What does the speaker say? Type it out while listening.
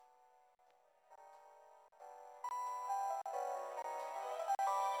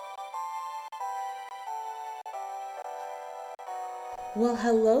Well,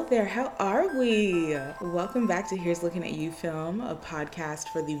 hello there. How are we? Welcome back to Here's Looking at You Film, a podcast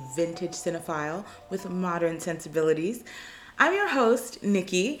for the vintage cinephile with modern sensibilities. I'm your host,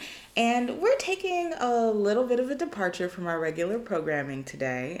 Nikki, and we're taking a little bit of a departure from our regular programming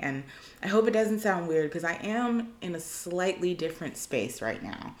today. And I hope it doesn't sound weird because I am in a slightly different space right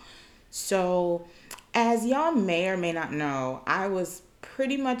now. So, as y'all may or may not know, I was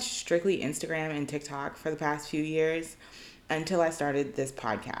pretty much strictly Instagram and TikTok for the past few years until I started this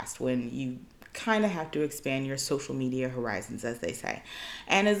podcast, when you kind of have to expand your social media horizons, as they say.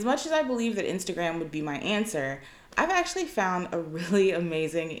 And as much as I believe that Instagram would be my answer, I've actually found a really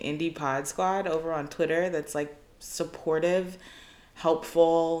amazing indie pod squad over on Twitter that's like supportive,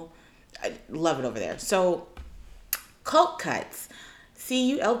 helpful. I love it over there. So, Cult Cuts,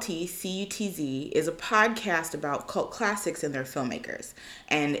 CULTCUTZ, is a podcast about cult classics and their filmmakers.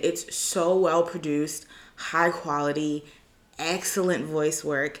 And it's so well produced, high quality, excellent voice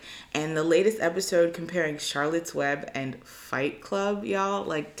work. And the latest episode comparing Charlotte's Web and Fight Club, y'all,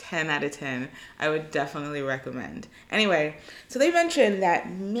 like 10 out of 10. I would definitely recommend. Anyway, so they mentioned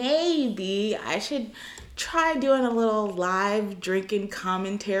that maybe I should try doing a little live drinking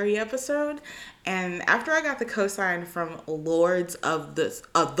commentary episode. And after I got the cosign from the Lords of Swine,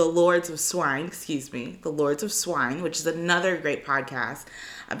 the Lords of Swine, which is another great podcast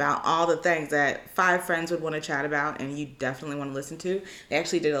about all the things that five friends would want to chat about and you definitely want to listen to. They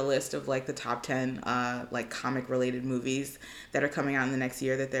actually did a list of like the top 10 like comic related movies that are coming out in the next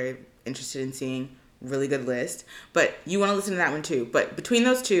year that they're interested in seeing. Really good list. But you want to listen to that one too. But between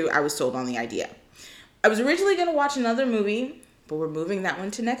those two, I was sold on the idea. I was originally going to watch another movie, but we're moving that one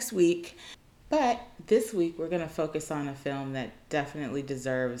to next week. But this week, we're going to focus on a film that definitely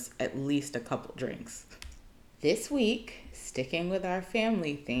deserves at least a couple drinks. This week, sticking with our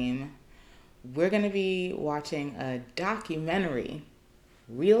family theme, we're going to be watching a documentary,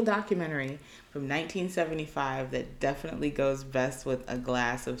 real documentary from 1975 that definitely goes best with a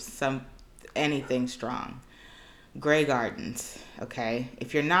glass of anything strong. Grey Gardens, okay?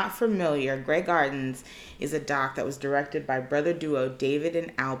 If you're not familiar, Grey Gardens is a doc that was directed by brother duo David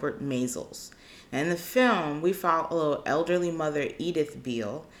and Albert Maysles. And in the film, we follow elderly mother Edith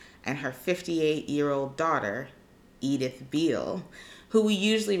Beale and her 58-year-old daughter, Edith Beale, who we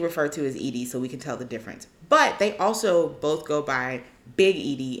usually refer to as Edie so we can tell the difference. But they also both go by Big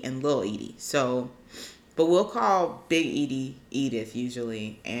Edie and Little Edie. But we'll call Big Edie Edith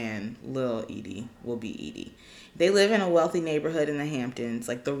usually, and Little Edie will be Edie. They live in a wealthy neighborhood in the Hamptons,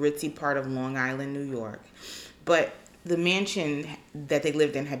 like the ritzy part of Long Island, New York. But the mansion that they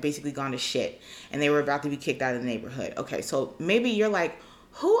lived in had basically gone to shit, and they were about to be kicked out of the neighborhood. Okay, so maybe you're like,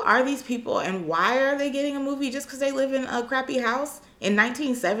 who are these people, and why are they getting a movie just because they live in a crappy house in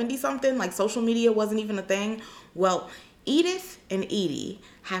 1970 something? Like social media wasn't even a thing. Well, Edith and Edie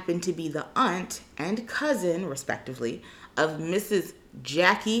happened to be the aunt and cousin, respectively, of Mrs.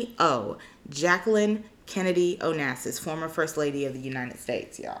 Jackie O. Jacqueline Kennedy Onassis, former First Lady of the United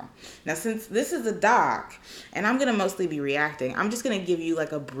States, y'all. Now, since this is a doc, and I'm going to mostly be reacting, I'm just going to give you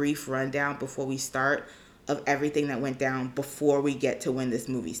like a brief rundown before we start of everything that went down before we get to when this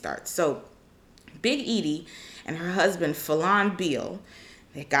movie starts. So, Big Edie and her husband, Phelan Beale,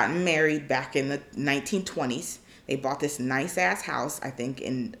 they got married back in the 1920s. They bought this nice ass house, I think,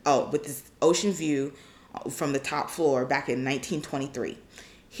 with this ocean view from the top floor back in 1923.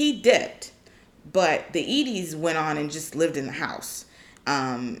 He dipped, but the Edies went on and just lived in the house.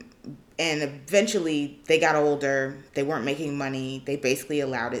 And eventually they got older. They weren't making money. They basically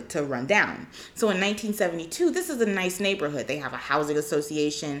allowed it to run down. So in 1972, this is a nice neighborhood. They have a housing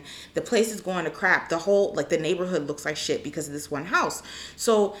association. The place is going to crap. The neighborhood looks like shit because of this one house.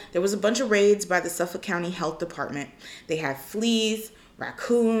 So there was a bunch of raids by the Suffolk County Health Department. They had fleas,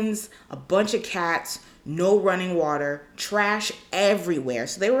 raccoons, a bunch of cats, no running water, trash everywhere.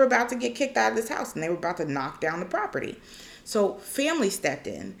 So they were about to get kicked out of this house and they were about to knock down the property. So family stepped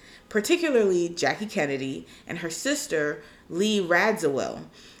in, particularly Jackie Kennedy and her sister, Lee Radziwill.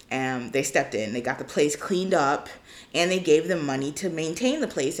 They stepped in. They got the place cleaned up, and they gave them money to maintain the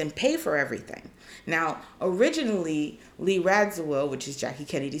place and pay for everything. Now, originally, Lee Radziwill, which is Jackie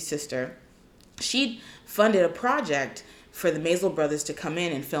Kennedy's sister, she funded a project for the Maysles brothers to come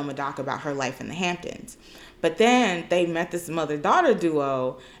in and film a doc about her life in the Hamptons. But then they met this mother-daughter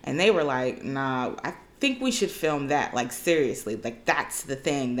duo, and they were like, nah, I think we should film that, like seriously, like that's the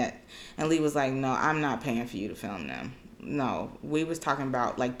thing that, and Lee was like, no, I'm not paying for you to film them. No, we was talking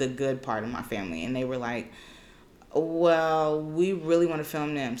about like the good part of my family, and they were like, well, we really want to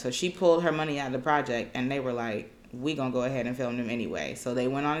film them. So she pulled her money out of the project, and they were like, we gonna go ahead and film them anyway. So they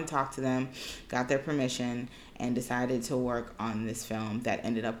went on and talked to them, got their permission, and decided to work on this film that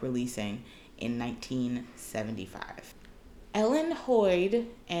ended up releasing in 1975. Ellen Hoyd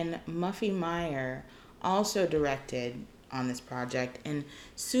and Muffy Meyer also directed on this project, and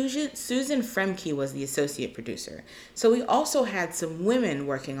Susan Fremke was the associate producer. So we also had some women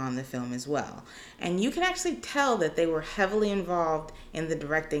working on the film as well. And you can actually tell that they were heavily involved in the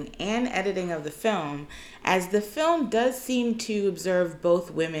directing and editing of the film, as the film does seem to observe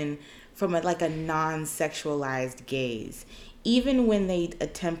both women from a non-sexualized gaze, even when they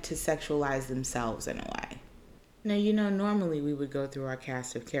attempt to sexualize themselves in a way. Now, normally we would go through our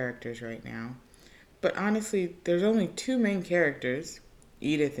cast of characters right now. But honestly, there's only two main characters,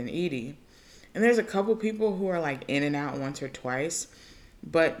 Edith and Edie. And there's a couple people who are like in and out once or twice.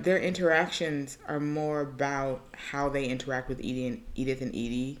 But their interactions are more about how they interact with Edith and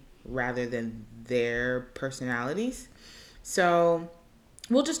Edie rather than their personalities. So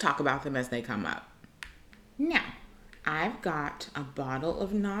we'll just talk about them as they come up. Now, I've got a bottle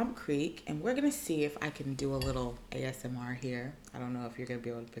of Knob Creek, and we're going to see if I can do a little ASMR here. I don't know if you're going to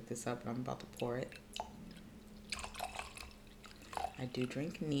be able to pick this up, but I'm about to pour it. I do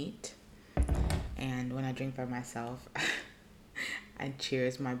drink neat, and when I drink by myself, I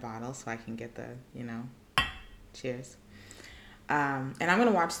cheers my bottle so I can get the, cheers. And I'm going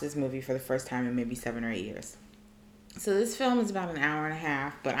to watch this movie for the first time in maybe 7 or 8 years. So this film is about an hour and a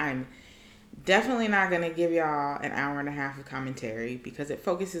half, but I'm definitely not going to give y'all an hour and a half of commentary because it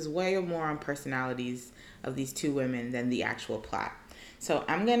focuses way more on personalities of these two women than the actual plot. So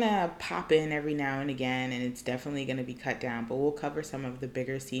I'm going to pop in every now and again, and it's definitely going to be cut down, but we'll cover some of the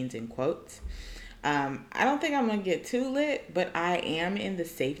bigger scenes in quotes. I don't think I'm going to get too lit, but I am in the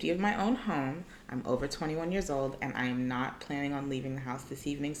safety of my own home. I'm over 21 years old, and I am not planning on leaving the house this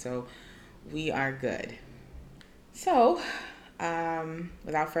evening, so we are good. So,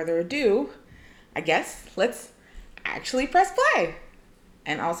 without further ado, I guess let's actually press play.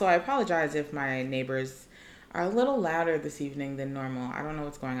 And also, I apologize if my neighbors are a little louder this evening than normal. I don't know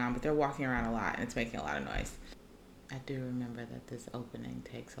what's going on, but they're walking around a lot and it's making a lot of noise. I do remember that this opening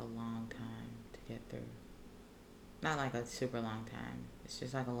takes a long time to get through. Not like a super long time. It's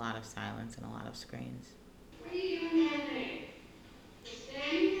just like a lot of silence and a lot of screens. What are you doing down there? Just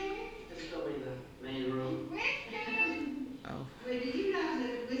standing there? Just go in the main room. Oh. Wait, did you know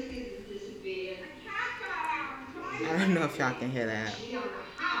that Whiskers has disappeared? A cat got out and tried I don't know if y'all can hear that. We don't know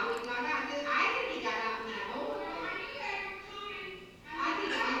how he got out. I think he got out in that hole. I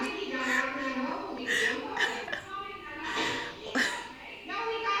think he got out in that hole. He jumped on it. No,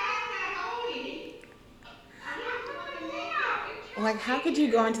 he got out in that hole, Edie. Like, how could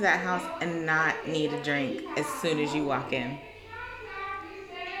you go into that house and not need a drink as soon as you walk in?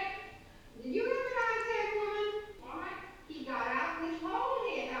 Did you hear what I said, woman? What? He got out in this hole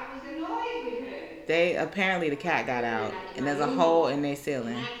here. That was the noise we heard. Apparently the cat got out and there's a hole in their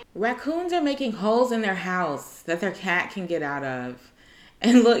ceiling. Raccoons are making holes in their house that their cat can get out of.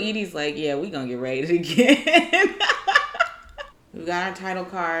 And little Edie's like, yeah, we gonna get raided again. We've got our title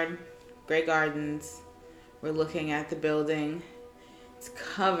card, Grey Gardens. We're looking at the building. It's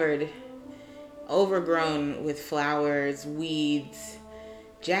covered, overgrown with flowers, weeds.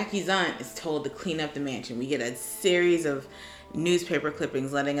 Jackie's aunt is told to clean up the mansion. We get a series of newspaper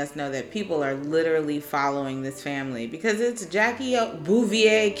clippings letting us know that people are literally following this family because it's Jackie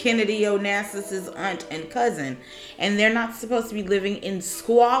Bouvier Kennedy Onassis's aunt and cousin, and they're not supposed to be living in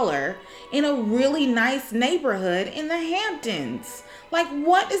squalor in a really nice neighborhood in the Hamptons. Like,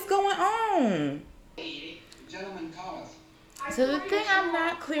 what is going on? Gentlemen, call us. So the thing I'm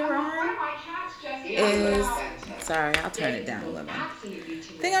not clear on is, sorry, I'll turn it down a little. The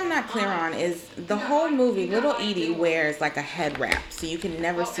thing I'm not clear on is the whole movie, little Edie wears like a head wrap, so you can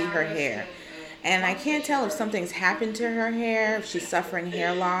never see her hair. And I can't tell if something's happened to her hair, if she's suffering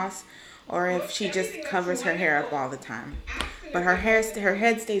hair loss, or if she just covers her hair up all the time. But her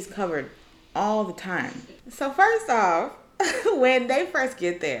head stays covered all the time. So first off, when they first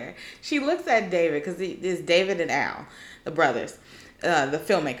get there, she looks at David, because it's David and Al, the brothers, the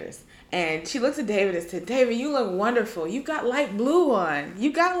filmmakers. And she looks at David and said, David, you look wonderful. You got light blue on.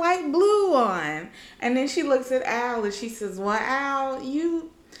 You got light blue on. And then she looks at Al and she says, well, Al,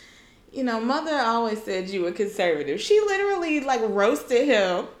 you know, mother always said you were conservative. She literally like roasted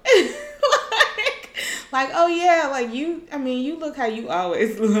him. like, oh yeah, like you look how you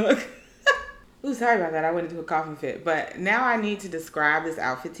always look. Ooh, sorry about that. I went into a coughing fit. But now I need to describe this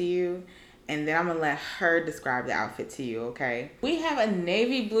outfit to you. And then I'm going to let her describe the outfit to you, okay? We have a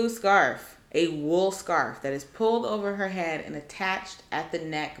navy blue scarf a wool scarf that is pulled over her head and attached at the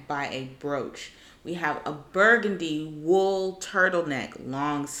neck by a brooch. We have a burgundy wool turtleneck,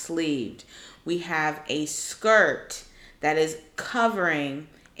 long sleeved. We have a skirt that is covering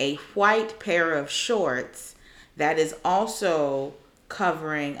a white pair of shorts that is also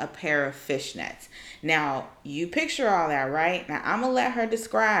covering a pair of fishnets. Now, you picture all that, right? Now, I'm going to let her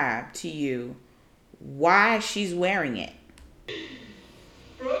describe to you why she's wearing it.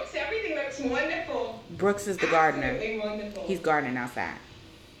 Brooks, everything looks wonderful. Brooks is the gardener. Absolutely wonderful. He's gardening outside.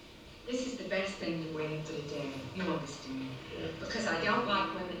 This is the best thing to wear for the day. You understand? Because I don't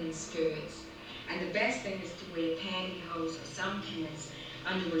like women in skirts. And the best thing is to wear pantyhose or some pants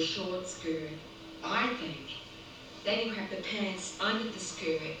under a short skirt, I think. Then you have the pants under the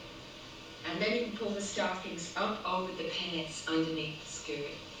skirt. And then you can pull the stockings up over the pants underneath the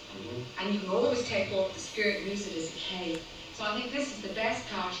skirt. And you can always take off the skirt and use it as a cape. So I think this is the best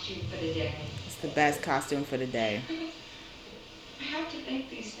costume for the day. It's the best costume for the day. I have to think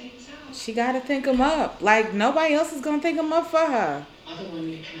these things out. She got to think them up. Like, nobody else is going to think them up for her. Other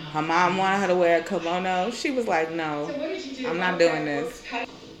women to come out. Her mom wanted her to wear a kimono. She was like, So no, what did you do? I'm not Okay, doing this. Brooks, cut-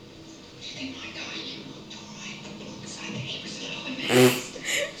 Do you think my costume looked alright for Brooks? I think he was a little amazed.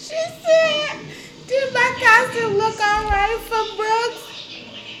 She said, did my costume look all right for Brooks?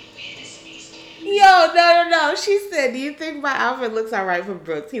 Yo, no. She said, do you think my outfit looks all right for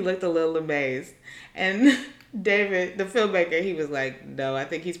Brooks? He looked a little amazed. And David, the filmmaker, he was like, no, I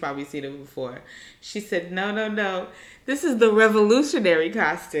think he's probably seen it before. She said, no. This is the revolutionary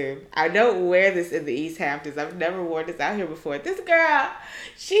costume. I don't wear this in the East Hamptons. I've never worn this out here before. This girl,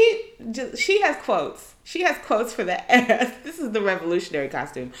 she has quotes. She has quotes for the ass. This is the revolutionary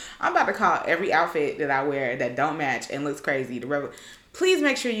costume. I'm about to call every outfit that I wear that don't match and looks crazy. Please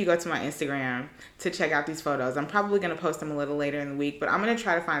make sure you go to my Instagram to check out these photos. I'm probably going to post them a little later in the week, but I'm going to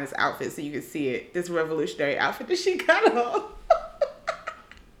try to find this outfit so you can see it. This revolutionary outfit that she got on.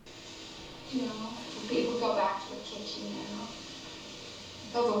 You know, people go back to the kitchen now.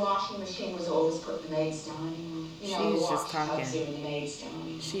 Though the washing machine was always put in the maid's dining room. You know, She's the just talking. washtubs are in the maid's dining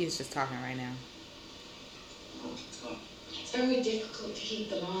room. She is just talking right now. It's very difficult to keep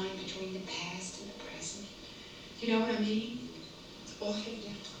the line between the past and the present. You know what I mean? It's awfully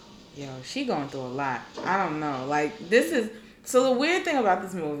difficult. Yo, she going through a lot. I don't know. Like, this is... So the weird thing about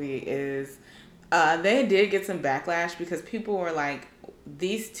this movie is they did get some backlash because people were like,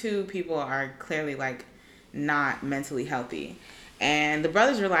 these two people are clearly, like, not mentally healthy. And the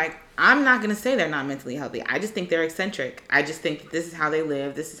brothers were like, I'm not going to say they're not mentally healthy. I just think they're eccentric. I just think that this is how they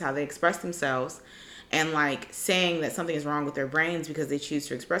live. This is how they express themselves. And, like, saying that something is wrong with their brains because they choose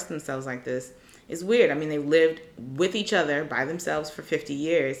to express themselves like this is weird. I mean, they've lived with each other by themselves for 50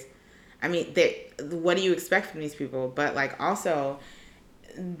 years. I mean, what do you expect from these people? But, like, also,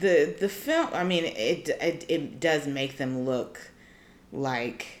 the film, I mean, it does make them look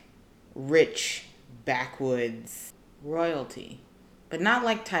like rich backwoods royalty. But not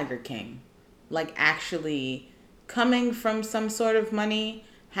like Tiger King. Like, actually coming from some sort of money,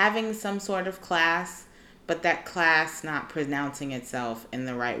 having some sort of class, but that class not pronouncing itself in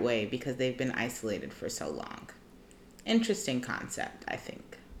the right way because they've been isolated for so long. Interesting concept, I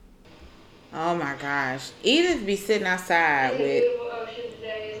think. Oh my gosh. Edith be sitting outside with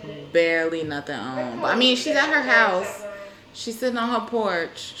barely nothing on. I mean, she's at her house. She's sitting on her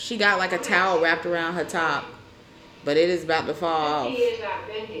porch. She got like a towel wrapped around her top. But it is about to fall off. 50 years I've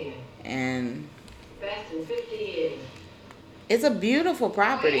been here. And Best in 50 years. it's a beautiful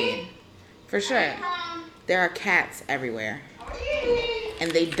property. For sure. There are cats everywhere.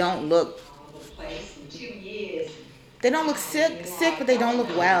 And they don't look... Place in 2 years. They don't look sick, but they don't look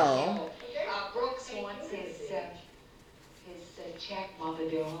well. Brooks wants his check, Mother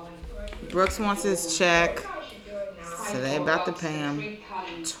Dawn. Brooks wants his check. So they about to pay him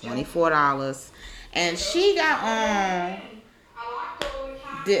 $24. And she got on...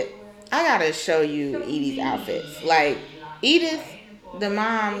 I gotta show you Edie's outfits. Like, Edith, the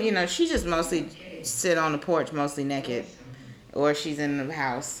mom, you know, she just mostly sit on the porch, mostly naked. Or she's in the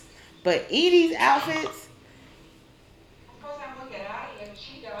house. But Edie's outfits...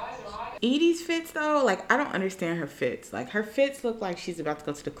 Edie's fits, though, like, I don't understand her fits. Like, her fits look like she's about to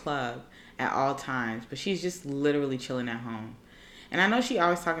go to the club at all times. But she's just literally chilling at home. And I know she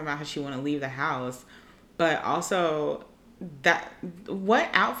always talking about how she want to leave the house. But also... what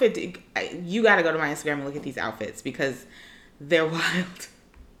outfit you got to go to my Instagram and look at these outfits because they're wild.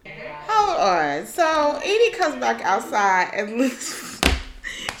 Hold on. So Edie comes back outside and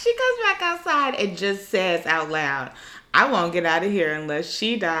she comes back outside and just says out loud, I won't get out of here unless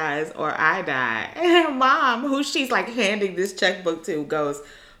she dies or I die. And her mom, who she's like handing this checkbook to, goes,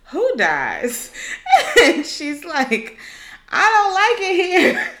 who dies? And she's like, I don't like it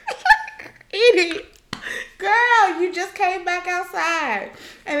here. Edie, girl, you just came back outside.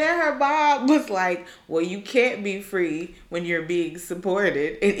 And then her mom was like, well, you can't be free when you're being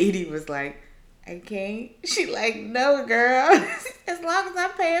supported. And Edie was like, I can't. She like, no, girl. As long as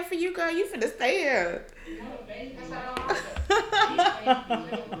I'm paying for you, girl, you finna stay here.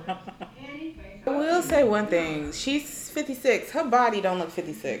 I will say one thing. She's 56. Her body don't look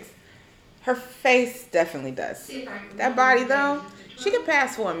 56. Her face definitely does. That body, though, she could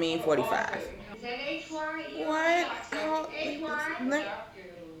pass for a mean 45. Is that HY? What?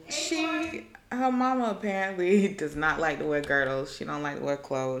 Her mama apparently does not like to wear girdles. She don't like to wear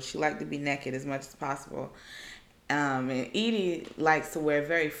clothes. She like to be naked as much as possible. And Edie likes to wear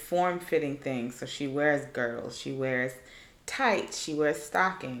very form-fitting things. So she wears girdles. She wears tights. She wears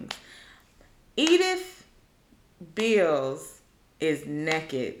stockings. Edith Beals is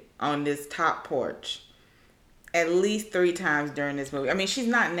naked on this top porch at least 3 times during this movie. I mean, she's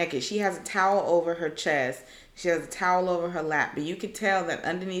not naked. She has a towel over her chest. She has a towel over her lap. But you can tell that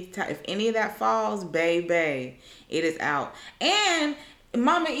underneath, if any of that falls, baby, it is out. And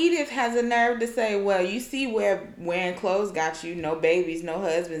Mama Edith has a nerve to say, well, you see where wearing clothes got you. No babies, no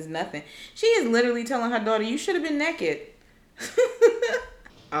husbands, nothing. She is literally telling her daughter, you should have been naked.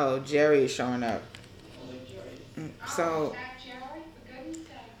 Oh, Jerry is showing up. So,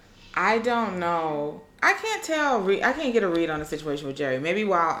 I don't know. I can't tell. I can't get a read on the situation with Jerry. Maybe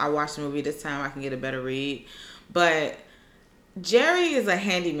while I watch the movie this time, I can get a better read. But Jerry is a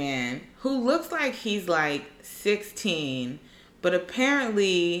handyman who looks like he's like 16, but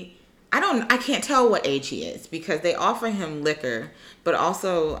apparently I can't tell what age he is because they offer him liquor, but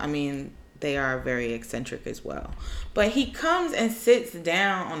also, I mean, they are very eccentric as well. But he comes and sits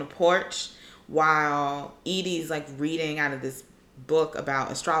down on the porch while Edie's like reading out of this book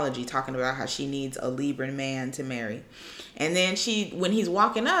about astrology, talking about how she needs a Libra man to marry. And then when he's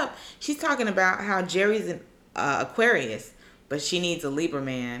walking up, she's talking about how Jerry's an Aquarius, but she needs a Libra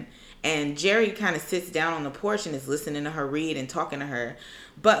man. And Jerry kind of sits down on the porch and is listening to her read and talking to her.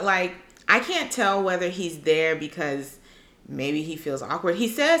 But like, I can't tell whether he's there because maybe he feels awkward. He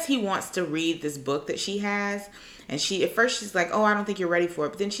says he wants to read this book that she has. And at first she's like, oh, I don't think you're ready for it.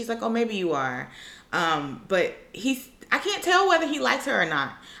 But then she's like, oh, maybe you are. But I can't tell whether he likes her or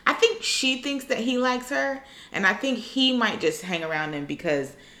not. I think she thinks that he likes her. And I think he might just hang around them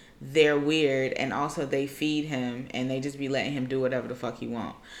because they're weird. And also they feed him and they just be letting him do whatever the fuck he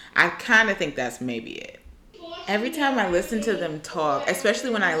want. I kind of think that's maybe it. Every time I listen to them talk,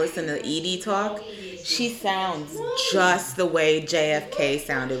 especially when I listen to Edie talk, she sounds just the way JFK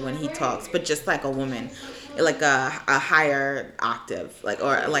sounded when he talks, but just like a woman, like a higher octave, a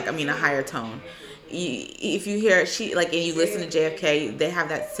higher tone. If you hear and you listen to JFK, they have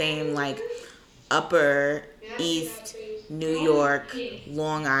that same like upper East New York,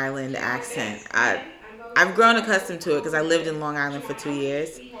 Long Island accent. I've grown accustomed to it because I lived in Long Island for 2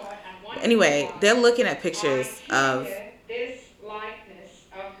 years. Anyway, they're looking at pictures of this likeness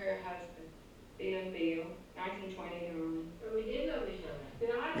of her husband, Bill Beal, 1929. We did know each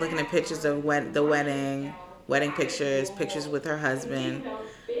other. looking at pictures of the wedding pictures with her husband.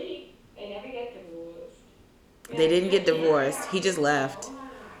 They never get divorced. They didn't get divorced. He just left.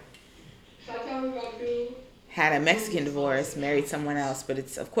 Had a Mexican divorce, married someone else, but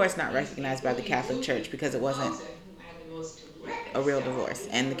it's of course not recognized by the Catholic Church because it wasn't a real divorce.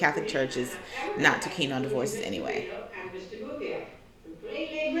 And the Catholic Church is not too keen on divorces anyway.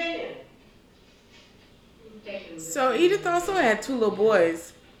 So Edith also had 2 little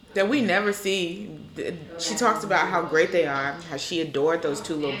boys that we never see. She talks about how great they are, how she adored those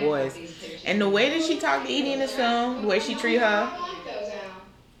 2 little boys. And the way that she talked to Edie in this film, the way she treated her,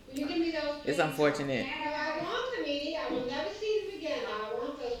 it's unfortunate. I want them, Edie. I will never see them again. I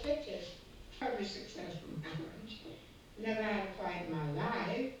want those pictures. Very successful marriage. Never had a fight in my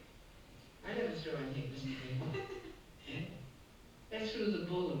life. I never threw anything, Mr. Beale. They threw the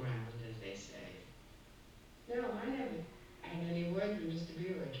bull around, as they say. No, I never had any words with Mr.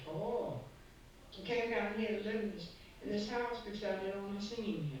 Beale at all. I came down here to live in this house because I did all my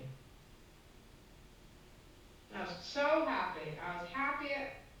singing here. I was so happy. I was happier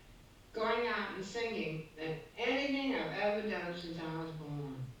going out and singing than anything I've ever done since I was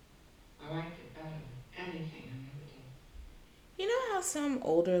born. I liked it better than anything I ever did. You know how some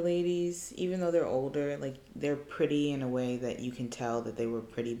older ladies, even though they're older, like they're pretty in a way that you can tell that they were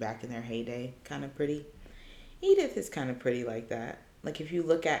pretty back in their heyday, kind of pretty? Edith is kind of pretty like that. Like if you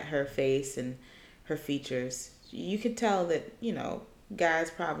look at her face and her features, you could tell that, you know, guys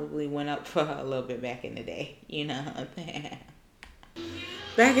probably went up for her a little bit back in the day, you know.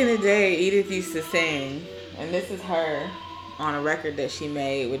 Back in the day, Edith used to sing, and this is her on a record that she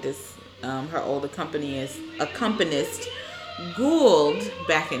made with this her old accompanist Gould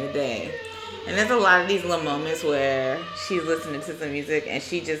back in the day. And there's a lot of these little moments where she's listening to some music and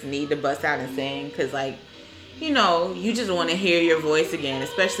she just need to bust out and sing because, like, you know, you just want to hear your voice again,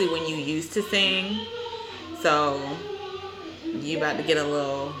 especially when you used to sing. So you about to get a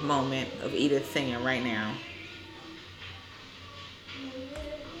little moment of Edith singing right now.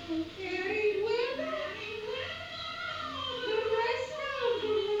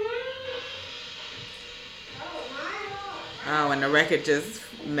 Oh, and the record just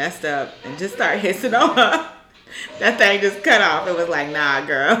messed up and just started hissing on her. That thing just cut off. It was like, nah,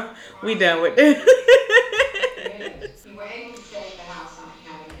 girl, we done with this. You were able to stay at the house on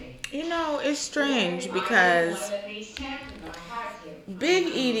Academy. You know, it's strange because Big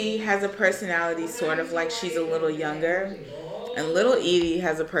Edie has a personality sort of like she's a little younger, and Little Edie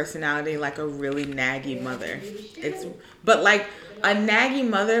has a personality like a really naggy mother. But like a naggy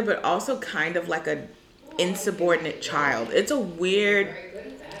mother, but also kind of like a insubordinate child. It's a weird.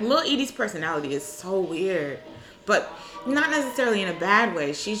 Little Edie's personality is so weird, but not necessarily in a bad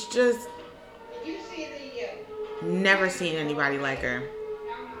way. She's just never seen anybody like her.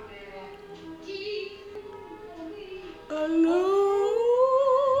 Alone.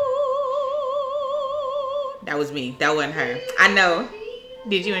 That was me. That wasn't her. I know.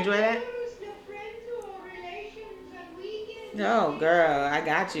 Did you enjoy that? No, girl. I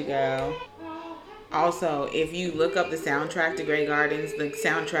got you, girl. Also, if you look up the soundtrack to Grey Gardens, the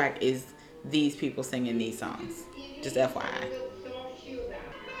soundtrack is these people singing these songs. Just FYI.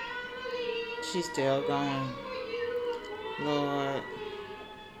 She's still going. Lord.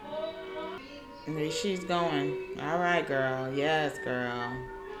 There she's going. All right, girl. Yes, girl.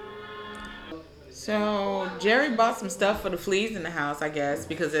 So, Jerry bought some stuff for the fleas in the house, I guess,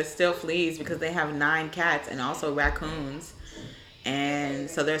 because there's still fleas because they have 9 cats and also raccoons. And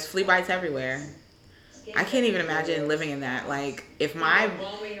so there's flea bites everywhere. I can't even imagine living in that. Like, if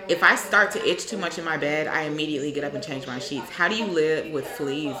I start to itch too much in my bed, I immediately get up and change my sheets. How do you live with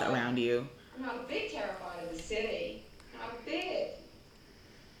fleas around you? I'm not a bit terrified of the city. Not a bit.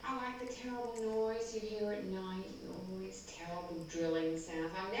 I like the terrible noise you hear at night. All these terrible drilling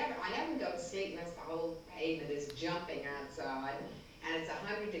sounds. I never go to sleep unless the whole pavement is jumping outside. And it's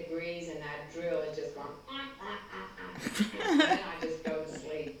 100 degrees and that drill is just going, and then I just go to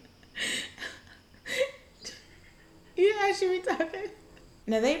sleep. You actually retarded.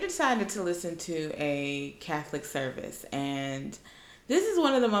 Now they've decided to listen to a Catholic service, and this is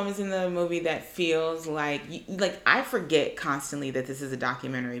one of the moments in the movie that feels like I forget constantly that this is a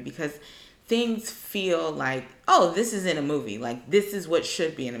documentary because things feel like, oh, this is in a movie. Like, this is what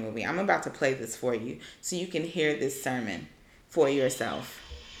should be in a movie. I'm about to play this for you so you can hear this sermon for yourself.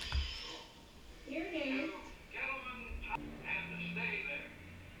 Here it is.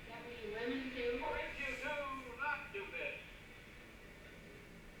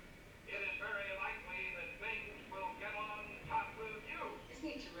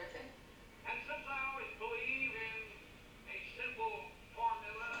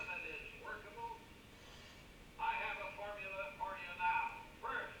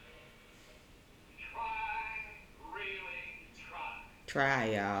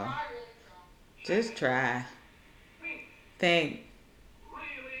 Try, y'all. Just try. Think.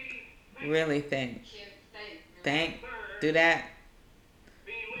 Really think. Think. Do that.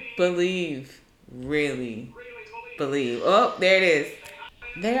 Believe. Really believe. Oh, there it is.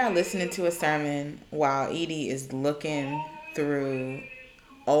 They are listening to a sermon while Edie is looking through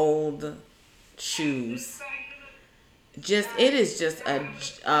old shoes. It is just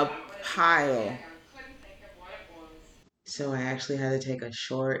a pile. So I actually had to take a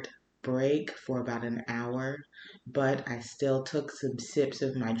short break for about an hour, but I still took some sips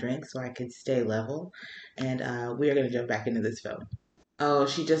of my drink so I could stay level. And we are going to jump back into this film. Oh,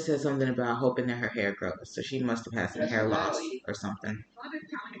 she just said something about hoping that her hair grows. So she must have had some hair loss or something.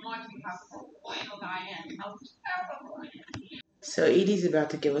 So Edie's about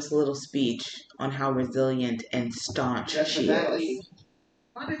to give us a little speech on how resilient and staunch she is.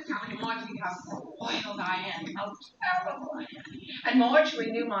 Mother's telling Marjorie how spoiled I am, how terrible I am. And Marjorie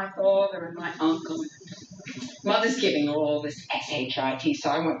knew my father and my uncle. Mother's giving her all this SHIT, so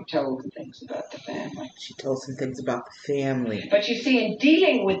I went and told her things about the family. She told some things about the family. But you see, in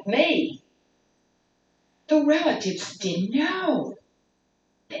dealing with me, the relatives didn't know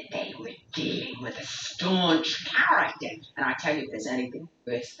that they were dealing with a staunch character. And I tell you, if there's anything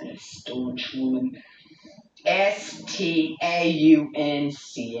worse than a staunch woman, STAUNCH.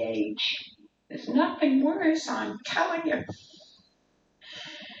 There's nothing worse, I'm telling you.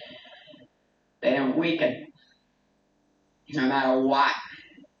 They don't weaken, no matter what.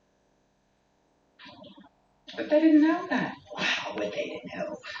 But they didn't know that. Wow, what they didn't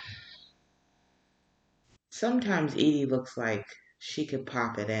know. Sometimes Edie looks like she could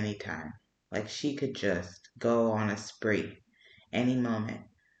pop at any time. Like she could just go on a spree any moment.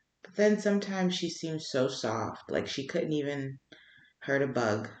 But then sometimes she seems so soft, like she couldn't even hurt a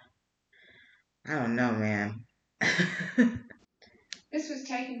bug. I don't know, man. This was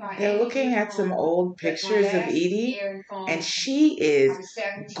taken by They're Amy looking at some Hall, old but my pictures of last Edie, year in and pharmacy, she I is was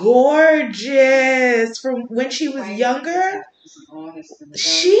 17. gorgeous from when she was Wait, younger. that was August of the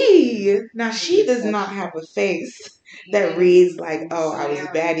She does not have a face that reads like, oh, I was a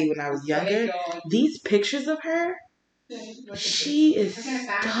baddie when I was younger. These pictures of her, she is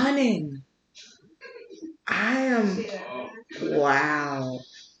stunning. Wow.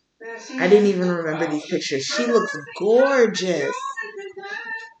 I didn't even remember these pictures. She looks gorgeous.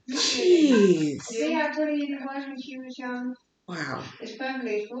 Jeez. See how pretty it was when she was young? Wow. It's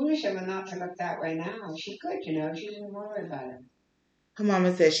perfectly foolish of her not to look that way now. She could, you know, she didn't worry about it. Her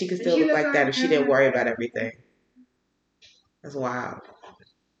mama said she could still look like that if she didn't worry about everything. That's wild.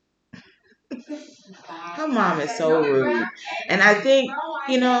 Her mom is so rude. And I think,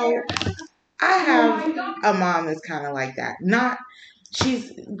 you know, I have a mom that's kind of like that.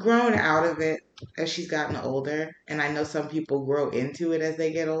 She's grown out of it as she's gotten older. And I know some people grow into it as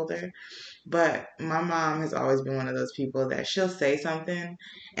they get older. But my mom has always been one of those people that she'll say something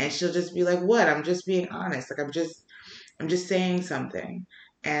and she'll just be like, what? I'm just being honest. Like, I'm just saying something.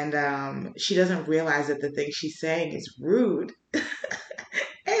 And she doesn't realize that the thing she's saying is rude.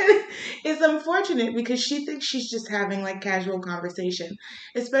 And it's unfortunate because she thinks she's just having like casual conversation,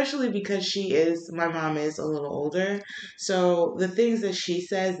 especially because my mom is a little older. So the things that she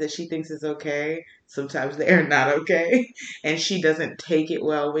says that she thinks is okay, sometimes they are not okay. And she doesn't take it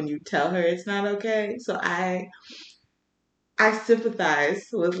well when you tell her it's not okay. So I sympathize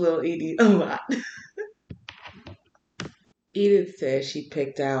with little Edie a lot. Edith says she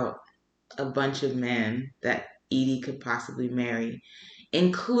picked out a bunch of men that Edie could possibly marry,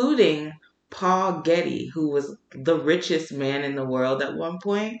 including Paul Getty, who was the richest man in the world at one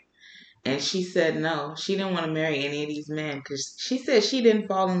point. And she said no, she didn't want to marry any of these men because she said she didn't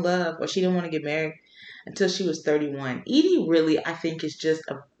fall in love or she didn't want to get married until she was 31. Edie really, I think, is just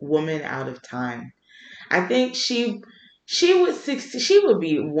a woman out of time. I think she would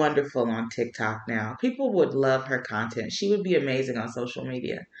be wonderful on TikTok now. People would love her content. She would be amazing on social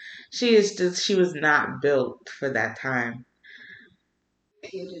media. She was not built for that time.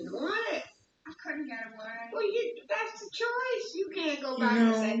 You didn't want it. I couldn't get away. Well, that's the choice. You can't go back You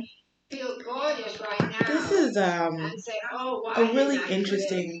and know, say, feel gorgeous right now. this is and say, oh, why a didn't really I do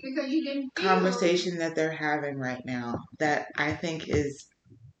interesting this? Because you didn't feel conversation that they're having right now that I think is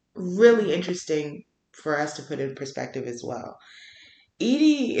really interesting for us to put in perspective as well.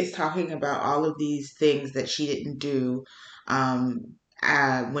 Edie is talking about all of these things that she didn't do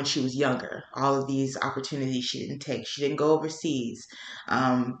when she was younger. All of these opportunities she didn't take. She didn't go overseas.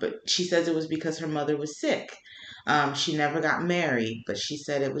 But she says it was because her mother was sick. She never got married, but she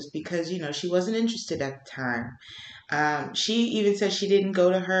said it was because, she wasn't interested at the time. She even said she didn't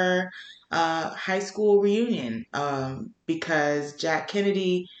go to her high school reunion because Jack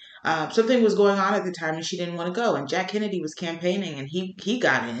Kennedy, something was going on at the time and she didn't want to go. And Jack Kennedy was campaigning and he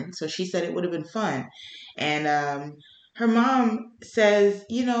got in. So she said it would have been fun. And her mom says,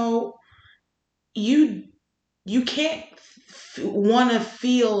 you can't want to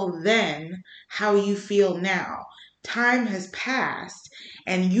feel then how you feel now. Time has passed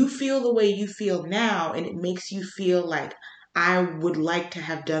and you feel the way you feel now, and it makes you feel like I would like to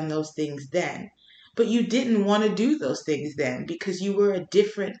have done those things then. But you didn't want to do those things then because you were a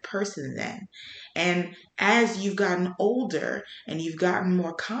different person then. And as you've gotten older and you've gotten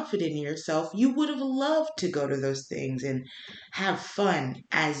more confident in yourself, you would have loved to go to those things and have fun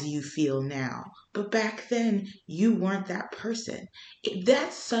as you feel now. But back then, you weren't that person.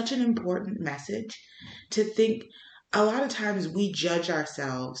 That's such an important message to think. A lot of times we judge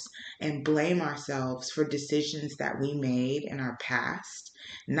ourselves and blame ourselves for decisions that we made in our past,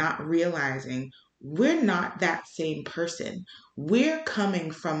 not realizing we're not that same person. We're coming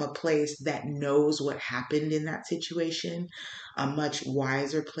from a place that knows what happened in that situation, a much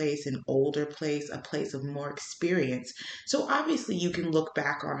wiser place, an older place, a place of more experience. So obviously you can look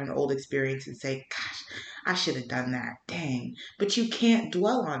back on an old experience and say, gosh, I should have done that. Dang. But you can't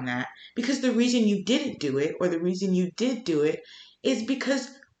dwell on that because the reason you didn't do it or the reason you did do it is because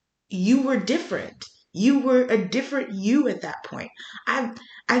you were different. You were a different you at that point.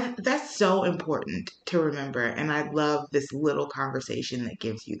 That's so important to remember, and I love this little conversation that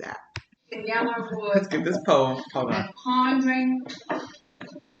gives you that. in Yellowwood. Let's get this poem. Hold on. And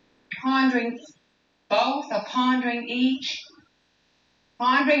pondering both or pondering each.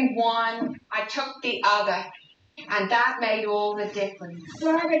 Pondering one, I took the other, and that made all the difference.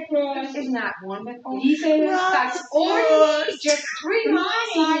 Robert Frost. Isn't that wonderful? He said That's all you need, just 3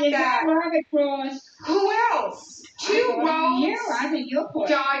 lines like that. Robert Frost. Who else? Two You, roads I think you're quite.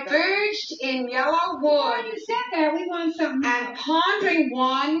 diverged in yellow Well, wood, you said that. We want something. and pondering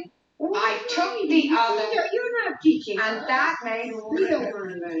one, I took the other, You're not teaching. and that made all We the don't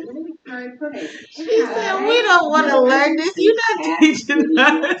difference. want to learn. We're trying to put it. She said, we don't want to learn this. You're not teaching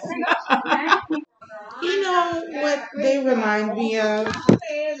us. You know what they remind me of?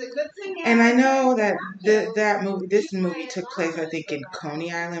 And I know that this movie took place, I think, in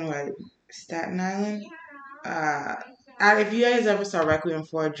Coney Island, or Staten Island. If you guys ever saw Requiem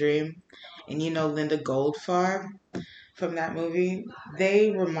for a Dream, and you know Linda Goldfarb from that movie,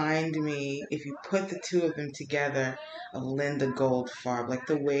 they remind me, if you put the two of them together, of Linda Goldfarb, like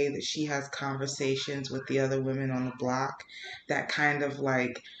the way that she has conversations with the other women on the block, that kind of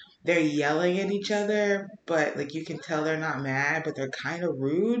like, they're yelling at each other, but like you can tell they're not mad, but they're kind of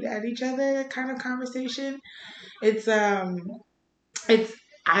rude at each other kind of conversation. It's I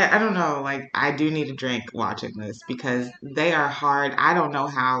don't know, like I do need a drink watching this because they are hard. I don't know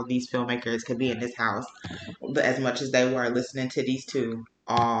how these filmmakers could be in this house as much as they were listening to these two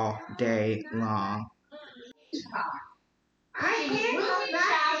all day long. I can't go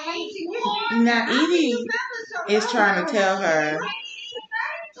back. Now Edie is trying to tell her.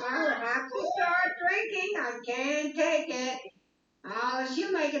 I will have to start drinking. I can't take it. Oh,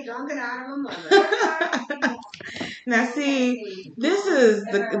 she'll make a drunkard out of her mother. Now see, this is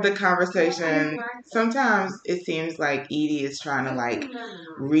the conversation. Sometimes it seems like Edie is trying to like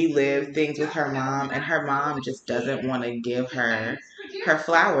relive things with her mom, and her mom just doesn't want to give her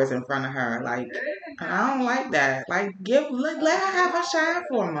flowers in front of her. Like, I don't like that. Like, let her have her shine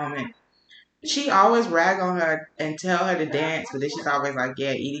for a moment. She always rag on her and tell her to dance, but then she's always like, yeah,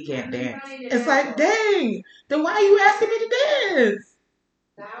 Edie can't dance. It's like, dang, then why are you asking me to dance?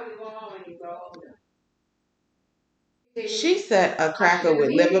 She set a cracker with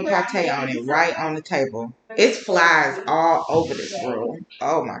liver pate on it right on the table. It's flies all over this room.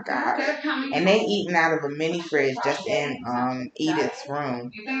 Oh my gosh. And they eating out of a mini fridge just in Edith's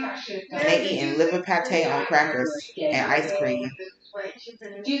room. And they eating liver pate on crackers and ice cream.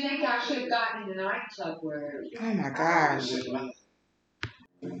 Do you think I should have gotten in the nightclub where? Oh my gosh.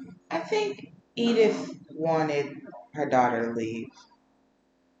 I think Edith wanted her daughter to leave.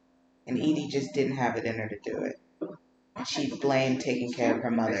 And Edie just didn't have it in her to do it. She blamed taking care of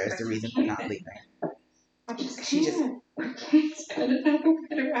her mother as the reason for not leaving. She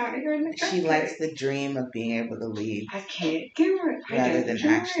likes the dream of being able to leave. I can't do it. Rather than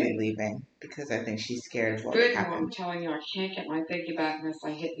actually leaving. Because I think she's scared of what would I'm happen. telling you, I can't get my figure back unless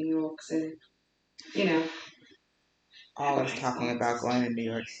I hit New York City. You know. Always talking about going to New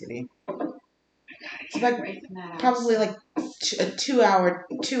York City. It's like probably like a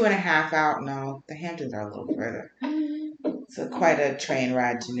 2.5 hour. No, the Hamptons are a little further. So quite a train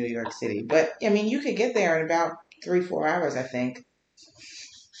ride to New York City. But I mean, you could get there in about 3-4 hours, I think.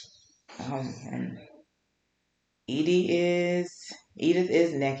 And Edith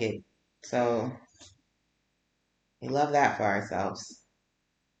is naked, so we love that for ourselves.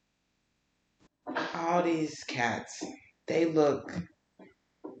 All these cats, they look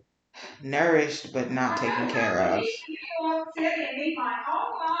nourished but not taken care of.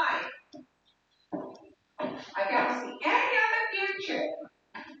 I gotta see any other future.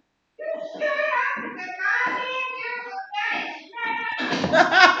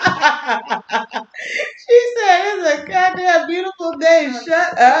 She said it's a goddamn beautiful day.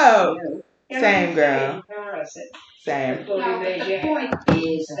 Shut up. Same, girl. Same. The point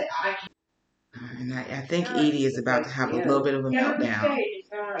is that And I think Edie is about to have a little bit of a meltdown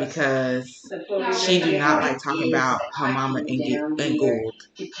because she do not like talking about her mama and Gould.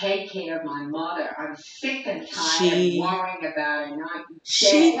 to take care of my mother. I'm sick and tired of worrying about her.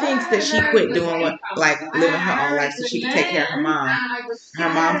 She thinks that she quit doing what, like living her own life so she could take care of her mom. Her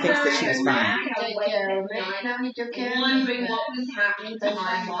mom thinks that she was fine. Wondering what was happening to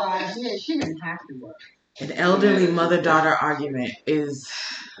my mother. She didn't have to work. An elderly mother-daughter argument is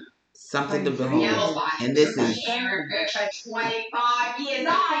something to behold. And this is... For 25 years,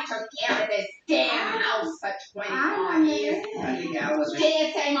 I took care of this damn house for 25 years.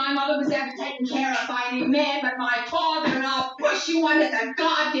 Dare say my mother was ever taken care of by any man but my father, and I'll push you under the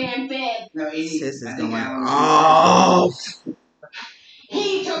goddamn bed. Sis is going off.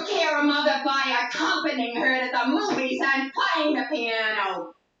 He took care of mother by accompanying her to the movies and playing the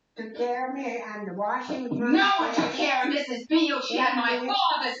piano. took care of me and the washing was No one took care of Mrs. Beale. She had my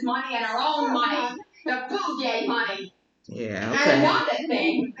father's money and her own money. The Bouvier money. Yeah, And okay. another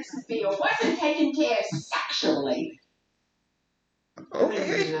thing, Mrs. Beale wasn't taken care of sexually.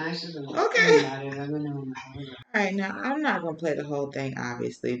 Okay. Nicer than Okay. anybody I've ever known. Alright, now I'm not gonna play the whole thing,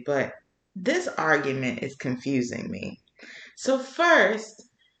 obviously, but this argument is confusing me. So first,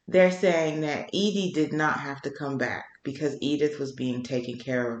 they're saying that Edie did not have to come back because Edith was being taken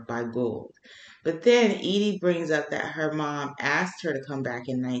care of by Gould. But then Edie brings up that her mom asked her to come back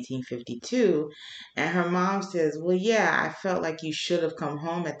in 1952, and her mom says, well, yeah, I felt like you should have come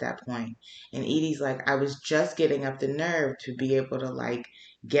home at that point. And Edie's like, I was just getting up the nerve to be able to, like,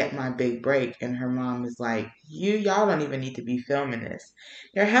 get my big break. And her mom is like, y'all don't even need to be filming this.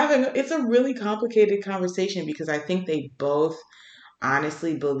 It's a really complicated conversation because I think they both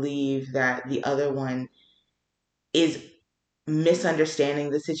honestly believe that the other one is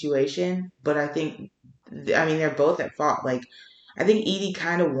misunderstanding the situation, but I mean, they're both at fault. Like, I think Edie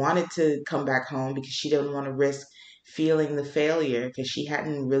kind of wanted to come back home because she didn't want to risk feeling the failure because she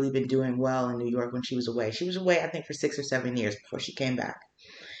hadn't really been doing well in New York when she was away. She was away, I think, for 6 or 7 years before she came back.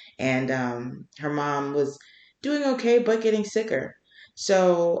 And her mom was doing okay, but getting sicker.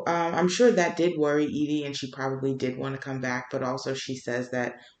 So I'm sure that did worry Edie, and she probably did want to come back. But also, she says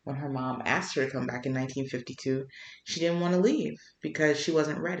that when her mom asked her to come back in 1952, she didn't want to leave because she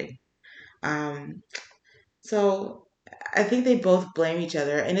wasn't ready. So I think they both blame each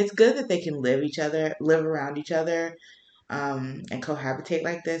other, and it's good that they can live around each other, and cohabitate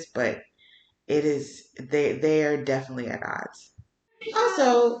like this. But they are definitely at odds.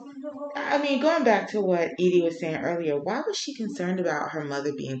 Also, I mean, going back to what Edie was saying earlier, why was she concerned about her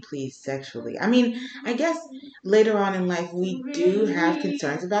mother being pleased sexually? I mean, I guess later on in life we do have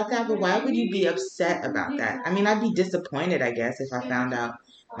concerns about that, but why would you be upset about that? I mean, I'd be disappointed, I guess, if I found out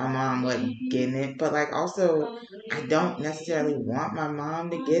my mom wasn't getting it, but like also, I don't necessarily want my mom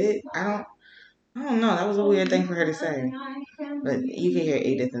to get it. I don't know. That was a weird thing for her to say. But you can hear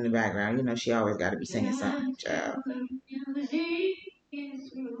Edith in the background. You know, she always got to be singing something, child.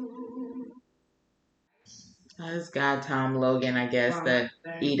 This guy, Tom Logan, I guess, that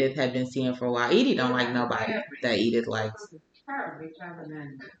Edith had been seeing for a while. Edie don't like nobody that Edith likes.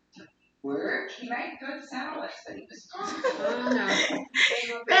 Work? He made good salads, but he was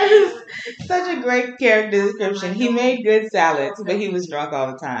That is such a great character description. He made good salads, but he was drunk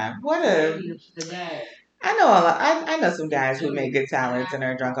all the time. I know some guys who make good salads and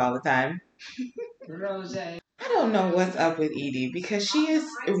are drunk all the time. I don't know what's up with Edie because she is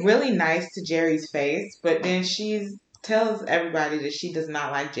really nice to Jerry's face, but then she tells everybody that she does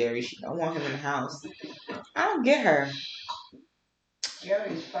not like Jerry. She don't want him in the house. I don't get her.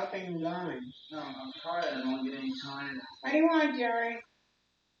 Jerry's fucking lying. No, I'm tired. I don't get any tired. What do you want, Jerry?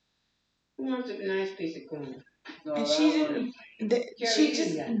 Who wants a nice piece of corn? No, And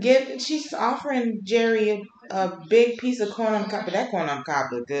Jerry, she's offering Jerry a big piece of corn on the cob, but that corn on the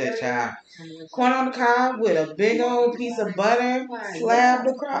cob look good, child. Corn on the cob with a big old piece of butter slabbed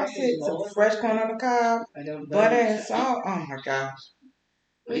across it, some fresh corn on the cob, butter and salt. Oh my gosh.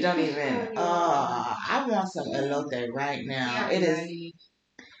 We don't even, I want some elote right now.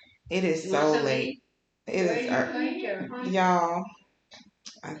 It is so late. It is, y'all,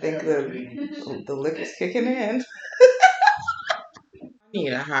 I think the liquor's kicking in. I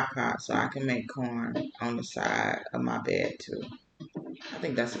need a hot pot so I can make corn on the side of my bed too. I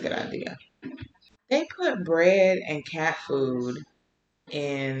think that's a good idea. They put bread and cat food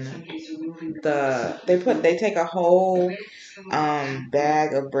in they take a whole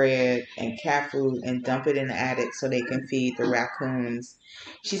bag of bread and cat food and dump it in the attic so they can feed the raccoons.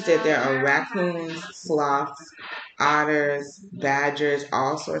 She said there are raccoons, sloths, otters, badgers,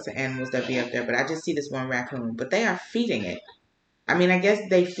 all sorts of animals that be up there, but I just see this one raccoon. But they are feeding it. I mean, I guess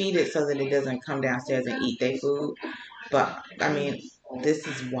they feed it so that it doesn't come downstairs and eat their food. But, I mean, this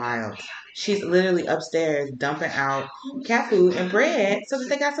is wild. She's literally upstairs dumping out cat food and bread so that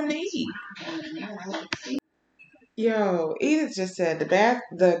they got something to eat. Yo, Edith just said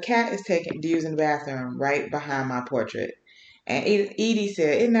the cat is using the bathroom right behind my portrait. And Edie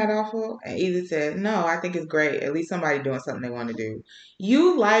said, isn't that awful? And Edith said, no, I think it's great. At least somebody doing something they want to do.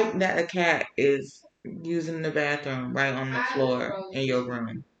 You like that a cat is using the bathroom right on the floor in your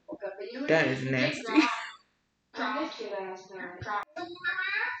room. That is nasty.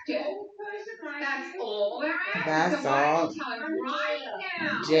 That's all.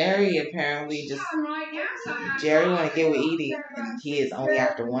 Jerry apparently Jerry want to get with Edie, and he is only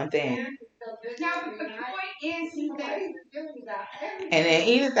after one thing. And then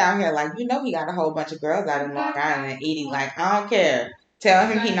Edith out here like, he got a whole bunch of girls out in Long Island. And Edie like, I don't care. Tell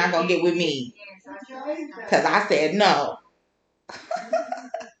him he not gonna get with me. Cause I said no.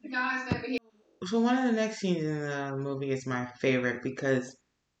 So one of the next scenes in the movie is my favorite because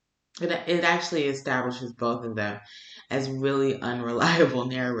it actually establishes both of them as really unreliable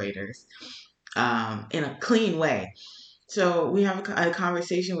narrators in a clean way. So we have a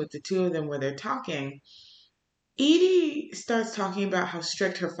conversation with the two of them where they're talking. Edie starts talking about how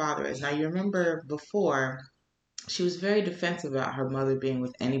strict her father is. Now, you remember before, she was very defensive about her mother being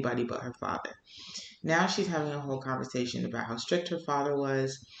with anybody but her father. Now she's having a whole conversation about how strict her father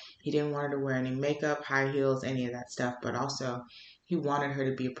was. He didn't want her to wear any makeup, high heels, any of that stuff, but also he wanted her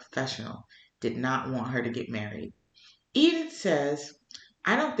to be a professional, did not want her to get married. Edith says,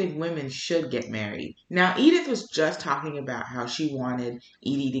 I don't think women should get married. Now, Edith was just talking about how she wanted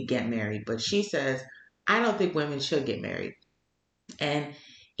Edie to get married, but she says, I don't think women should get married. And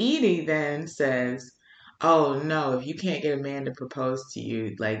Edie then says, oh no, if you can't get a man to propose to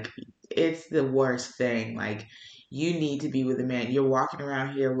you, like, it's the worst thing. Like, you need to be with a man. You're walking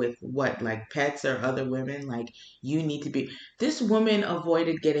around here with what, like pets or other women? Like, you need to be. This woman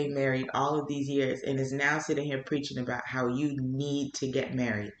avoided getting married all of these years and is now sitting here preaching about how you need to get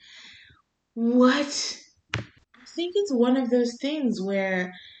married. What? I think it's one of those things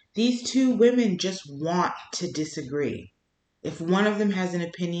where these two women just want to disagree. If one of them has an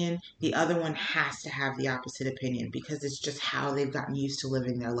opinion, the other one has to have the opposite opinion because it's just how they've gotten used to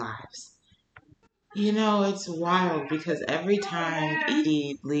living their lives. You know, it's wild because every time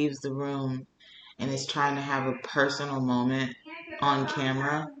Edie leaves the room and is trying to have a personal moment on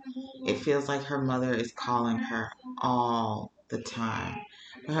camera, it feels like her mother is calling her all the time.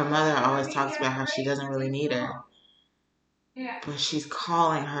 But her mother always talks about how she doesn't really need her. But she's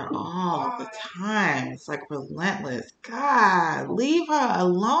calling her all the time. It's like relentless. God, leave her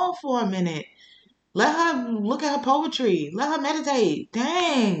alone for a minute. Let her look at her poetry. Let her meditate.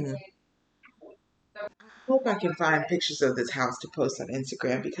 Dang. I hope I can find pictures of this house to post on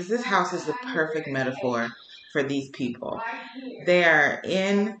Instagram because this house is the perfect metaphor for these people. They are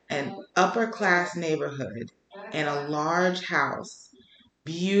in an upper class neighborhood in a large house,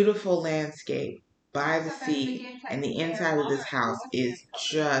 beautiful landscape by the sea, and the inside of this house is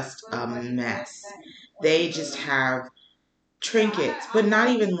just a mess. They just have trinkets, but not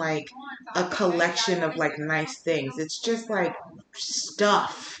even like a collection of like nice things. It's just like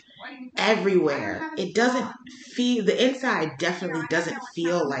stuff everywhere. It doesn't feel, the inside definitely doesn't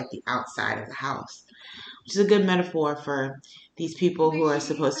feel like the outside of the house, which is a good metaphor for these people who are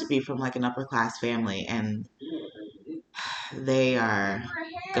supposed to be from like an upper class family and they are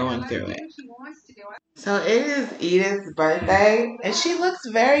going through it. So it is Edith's birthday, and she looks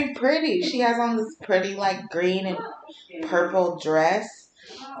very pretty. She has on this pretty like green and purple dress.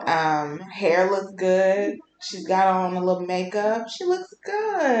 Hair looks good. She's got on a little makeup. She looks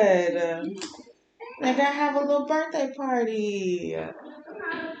good. They're gonna have a little birthday party.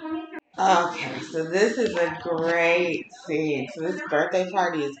 Okay, so this is a great scene. So this birthday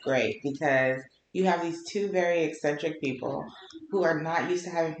party is great because you have these two very eccentric people who are not used to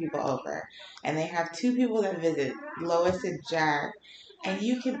having people over. And they have two people that visit, Lois and Jack. And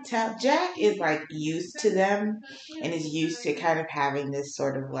you can tell Jack is like used to them and is used to kind of having this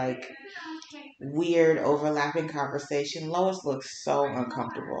sort of like weird overlapping conversation. Lois looks so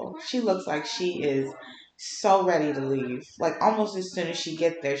uncomfortable. She looks like she is so ready to leave. Like almost as soon as she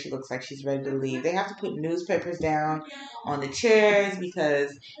gets there, she looks like she's ready to leave. They have to put newspapers down on the chairs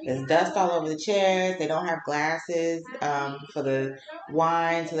because there's dust all over the chairs. They don't have glasses for the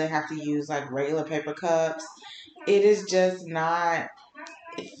wine, so they have to use like regular paper cups. It is just not,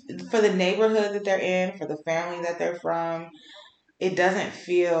 for the neighborhood that they're in, for the family that they're from, it doesn't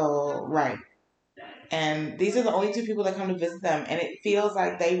feel right. And these are the only two people that come to visit them. And it feels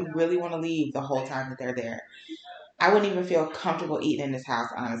like they really want to leave the whole time that they're there. I wouldn't even feel comfortable eating in this house,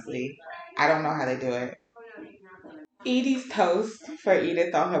 honestly. I don't know how they do it. Edie's toast for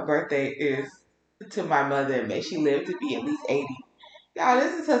Edith on her birthday is to my mother. May she live to be at least 80. Y'all,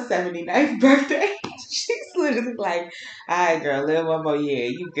 this is her 79th birthday. She's literally like, all right, girl, live one more year.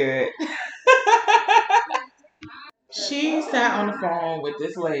 You good. She sat on the phone with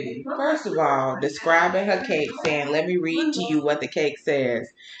this lady, first of all, describing her cake, saying, let me read to you what the cake says.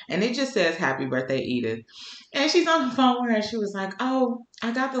 And it just says, happy birthday, Edith. And she's on the phone with her. She was like, oh,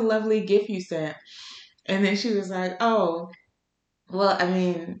 I got the lovely gift you sent. And then she was like, oh, well, I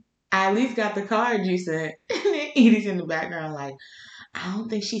mean, I at least got the card you sent. And then Edie's in the background like, I don't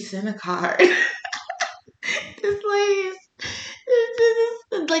think she sent a card. This lady is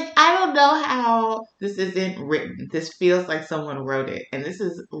like, I don't know how this isn't written. This feels like someone wrote it, and this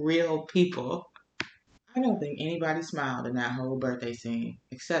is real people. I don't think anybody smiled in that whole birthday scene,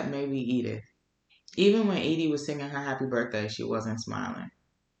 except maybe Edith. Even when Edie was singing her happy birthday, she wasn't smiling.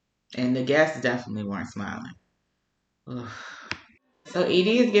 And the guests definitely weren't smiling. Ugh. So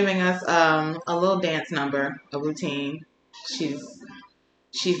Edie is giving us a little dance number, a routine. She's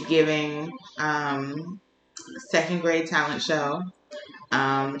she's giving second grade talent show.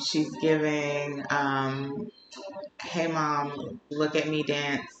 She's giving hey mom, look at me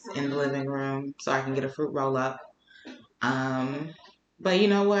dance in the living room so I can get a fruit roll up. Um, but you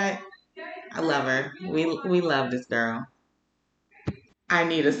know what? I love her. We love this girl. I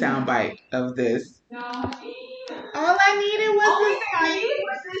need a soundbite of this. All I needed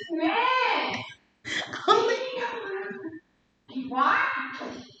was this man. only, What?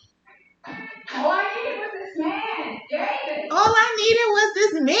 All I needed was this man, David. all I needed was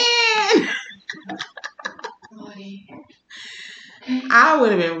this man. I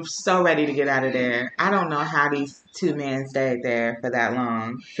would have been so ready to get out of there. I don't know how these two men stayed there for that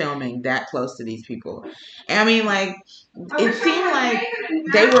long, filming that close to these people. And I mean, like, it seemed like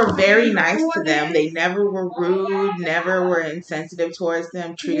they were very nice to them. They never were rude, never were insensitive towards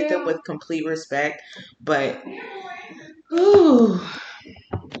them, treated them with complete respect. But, ooh,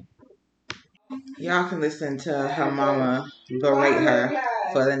 y'all can listen to her mama berate her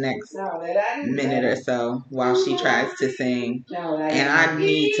for the next minute or so while she tries to sing. And I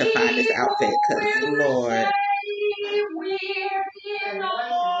need to find this outfit because, Lord.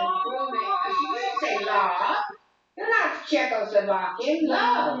 Say love. You're not Czechoslovakian.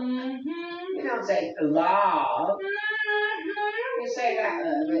 Love. You don't say love. You say that.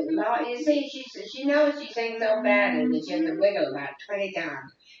 Love. You see, she knows she sings so badly that she has to wiggle about 20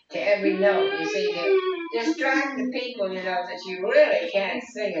 times to every note. You see, to distract the people, you know, that she really can't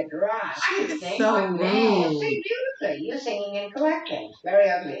sing it right. She's so rude. You sing beautifully. You're singing incorrectly. It's very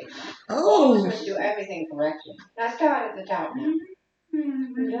ugly. Oh, Always do everything correctly. Now start at the top now.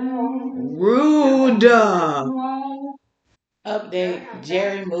 rude. Update,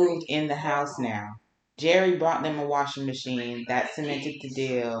 Jerry moved in the house now. Jerry brought them a washing machine. That cemented the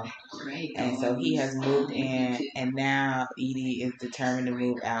deal. And so he has moved in. And now Edie is determined to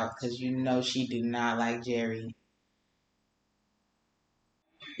move out because you know she do not like Jerry.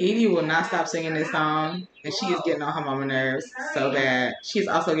 Edie will not stop singing this song. And she is getting on her mama nerves so bad. She's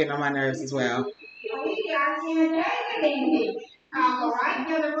also getting on my nerves as well. I'll go right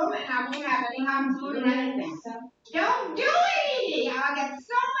in the other room and I won't have any hot food or anything. Don't do it, Edie! I'll get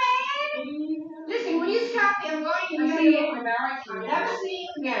so mad. Listen, will you stop? I'm going in the other room. I'll never see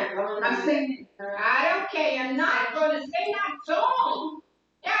you again. I'm singing. I don't care. You're not going to sing that song.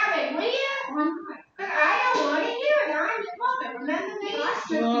 Damn it, will you? I don't want to hear it. I'm your woman. Remember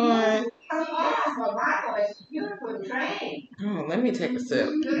me? Lord. Well, my voice is beautiful and trained. Oh, let me take a sip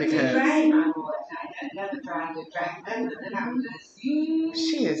because Trained my voice. I never tried to track them.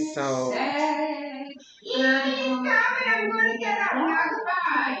 she is so. Edie, stop it. I'm going to get up. Now,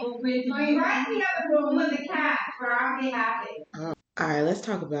 goodbye. Going right in the other room with the cat, where I'll be happy. All right, let's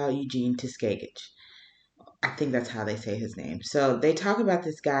talk about Eugene Tiskevich. I think that's how they say his name. So they talk about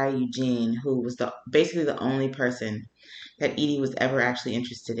this guy, Eugene, who was basically the only person that Edie was ever actually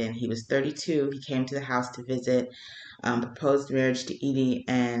interested in. He was 32. He came to the house to visit, proposed marriage to Edie,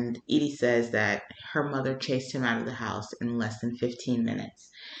 and Edie says that her mother chased him out of the house in less than 15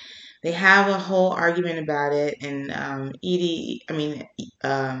 minutes. They have a whole argument about it, and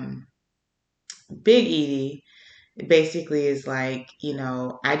Big Edie basically is like, you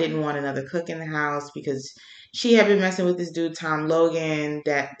know, I didn't want another cook in the house because she had been messing with this dude, Tom Logan,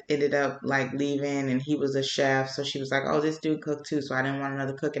 that ended up like leaving and he was a chef. So she was like, oh, this dude cooked too. So I didn't want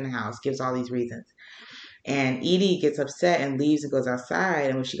another cook in the house. Gives all these reasons. And Edie gets upset and leaves and goes outside.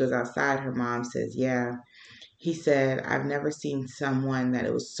 And when she goes outside, her mom says, yeah, he said, I've never seen someone that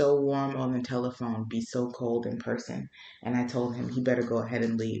it was so warm on the telephone be so cold in person. And I told him he better go ahead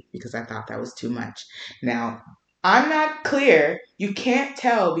and leave because I thought that was too much. Now, I'm not clear. You can't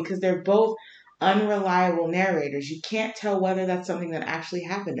tell because they're both unreliable narrators. You can't tell whether that's something that actually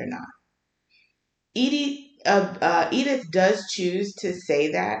happened or not. Edith does choose to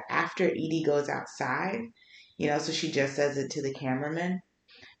say that after Edie goes outside, you know, so she just says it to the cameraman.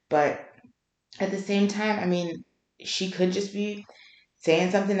 But at the same time, I mean, she could just be saying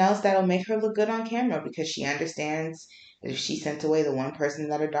something else that'll make her look good on camera because she understands that if she sent away the one person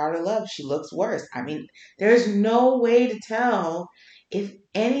that her daughter loves, she looks worse. I mean, there's no way to tell if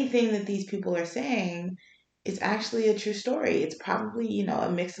anything that these people are saying is actually a true story. It's probably, you know,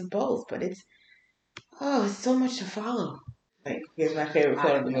 a mix of both, but it's so much to follow. Like, here's my favorite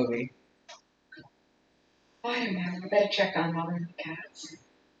quote of the movie. I don't know. I better check on Mother and the cats.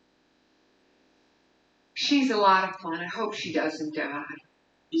 She's a lot of fun. I hope she doesn't die.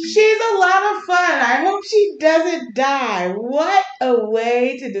 She's a lot of fun. I hope she doesn't die. What a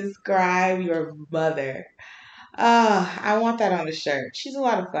way to describe your mother. I want that on a shirt. She's a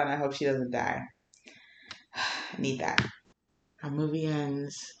lot of fun. I hope she doesn't die. I need that. Our movie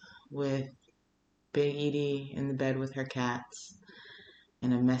ends with Big Edie in the bed with her cats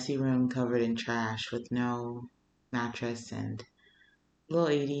in a messy room covered in trash with no mattress, and little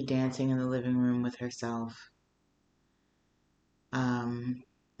Edie dancing in the living room with herself.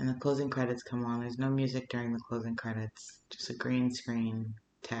 And the closing credits come on. There's no music during the closing credits, just a green screen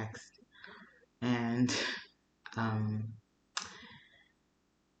text. And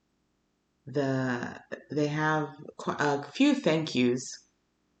they have a few thank yous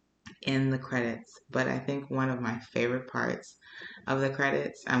in the credits, but I think one of my favorite parts of the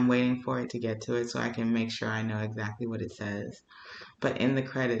credits, I'm waiting for it to get to it so I can make sure I know exactly what it says. But in the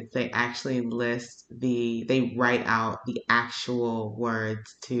credits, they actually they write out the actual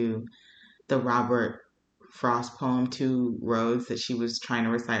words to the Robert Frost poem, Two Roads, that she was trying to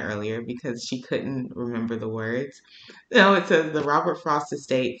recite earlier because she couldn't remember the words. No, it says the Robert Frost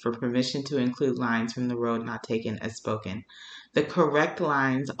estate for permission to include lines from the road not taken as spoken. The correct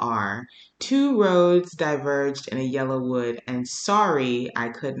lines are, two roads diverged in a yellow wood, and sorry I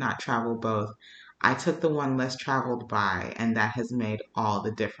could not travel both. I took the one less traveled by, and that has made all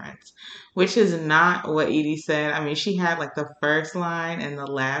the difference. Which is not what Edie said. I mean, she had like the first line and the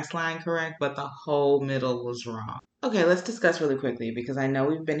last line correct, but the whole middle was wrong. Okay, let's discuss really quickly because I know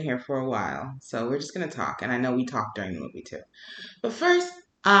we've been here for a while. So we're just going to talk, and I know we talked during the movie too. But first,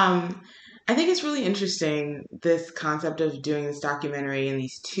 I think it's really interesting, this concept of doing this documentary and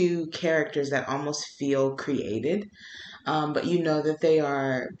these two characters that almost feel created. But you know that they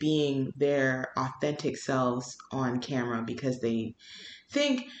are being their authentic selves on camera because they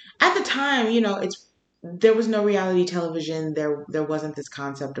think at the time, there was no reality television. There wasn't this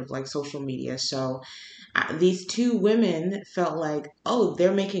concept of like social media. So these two women felt like, oh,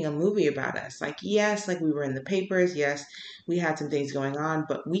 they're making a movie about us. Like, yes, like we were in the papers. Yes, we had some things going on,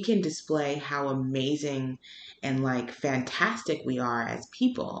 but we can display how amazing and like fantastic we are as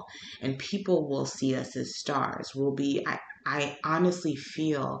people, and people will see us as stars. I honestly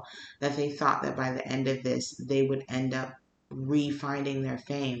feel that they thought that by the end of this, they would end up refinding their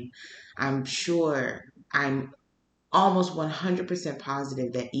fame. I'm almost 100%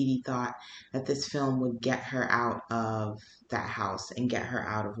 positive that Edie thought that this film would get her out of that house and get her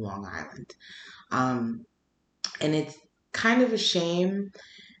out of Long Island. And it's kind of a shame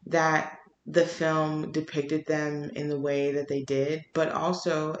that the film depicted them in the way that they did, but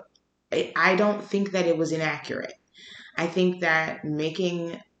also I don't think that it was inaccurate. I think that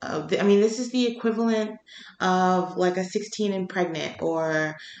this is the equivalent of like a 16 and pregnant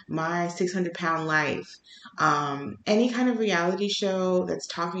or My 600-Pound Life. Any kind of reality show that's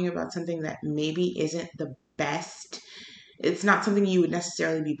talking about something that maybe isn't the best. It's not something you would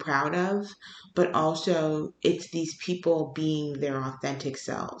necessarily be proud of, but also it's these people being their authentic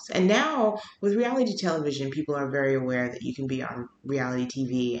selves. And now with reality television, people are very aware that you can be on reality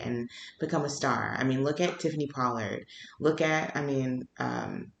TV and become a star. I mean, look at Tiffany Pollard.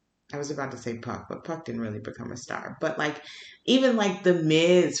 I was about to say Puck, but Puck didn't really become a star. But like, even like The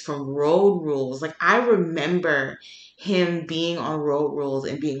Miz from Road Rules, like I remember him being on Road Rules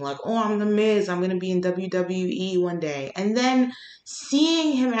and being like, oh, I'm The Miz, I'm going to be in WWE one day. And then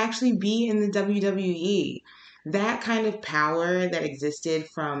seeing him actually be in the WWE, that kind of power that existed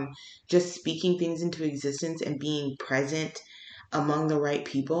from just speaking things into existence and being present among the right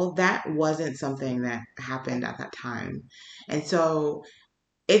people, that wasn't something that happened at that time. And so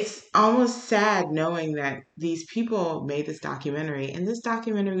it's almost sad knowing that these people made this documentary, and this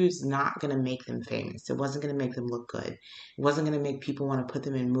documentary was not going to make them famous. It wasn't going to make them look good. It wasn't going to make people want to put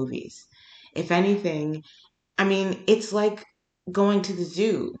them in movies. If anything, it's like going to the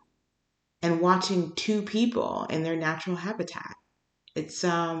zoo and watching two people in their natural habitat. It's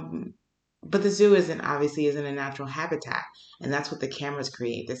but the zoo isn't a natural habitat, and that's what the cameras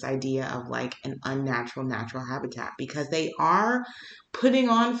create, this idea of like an unnatural natural habitat, because they are putting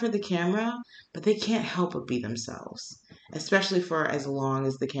on for the camera, but they can't help but be themselves, especially for as long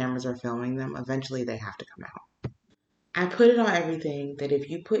as the cameras are filming them. Eventually they have to come out. I put it on everything that if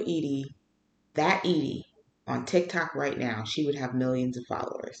you put that Edie on TikTok right now, she would have millions of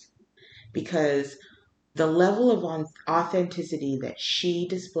followers, because the level of authenticity that she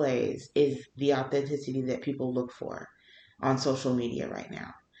displays is the authenticity that people look for on social media right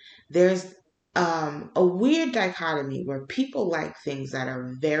now. There's a weird dichotomy where people like things that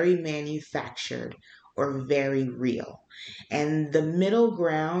are very manufactured or very real. And the middle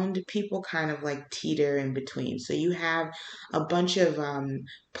ground, people kind of like teeter in between. So you have a bunch of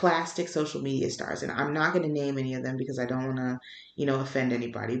plastic social media stars, and I'm not going to name any of them because I don't want to, offend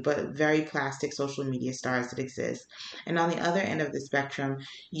anybody, but very plastic social media stars that exist. And on the other end of the spectrum,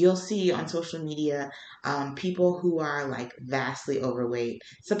 you'll see on social media people who are like vastly overweight.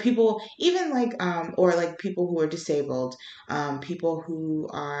 So people, even like, or like people who are disabled, people who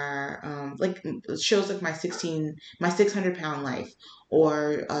are like shows like my 600-pound life,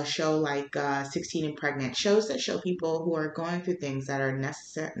 or a show like 16 and Pregnant, shows that show people who are going through things that are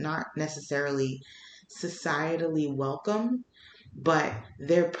not necessarily societally welcome, but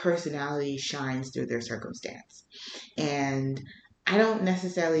their personality shines through their circumstance. And I don't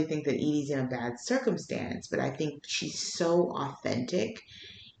necessarily think that Edie's in a bad circumstance, but I think she's so authentic.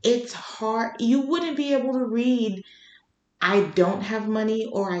 It's hard. You wouldn't be able to read I don't have money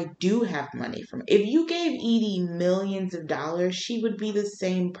or I do have money from. If you gave Edie millions of dollars, she would be the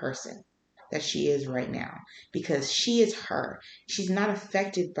same person that she is right now, because she is her. She's not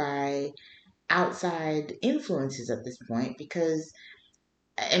affected by outside influences at this point, because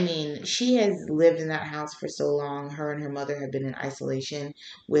I mean, she has lived in that house for so long. Her and her mother have been in isolation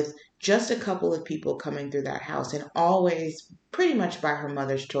with just a couple of people coming through that house, and always pretty much by her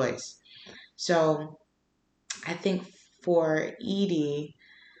mother's choice. So I think for Edie,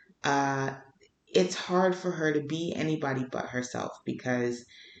 uh, it's hard for her to be anybody but herself, because,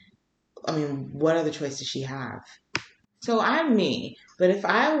 I mean, what other choice does she have? So I'm me, but if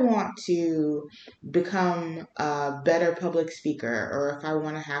I want to become a better public speaker, or if I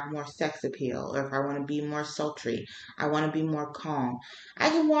want to have more sex appeal, or if I want to be more sultry, I want to be more calm, I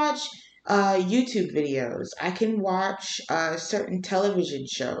can watch YouTube videos. I can watch certain television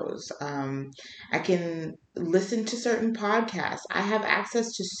shows. I can listen to certain podcasts. I have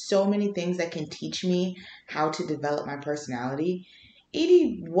access to so many things that can teach me how to develop my personality.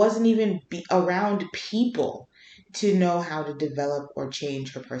 Edie wasn't even around people to know how to develop or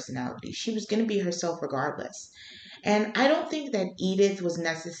change her personality. She was going to be herself regardless. And I don't think that Edith was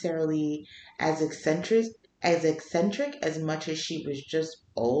necessarily as eccentric as much as she was just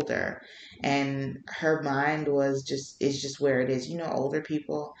older, and her mind is just where it is. Older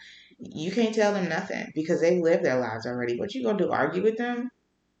people, you can't tell them nothing because they live their lives already. What you gonna do? Argue with them?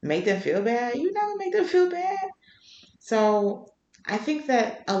 Make them feel bad? You never make them feel bad. So I think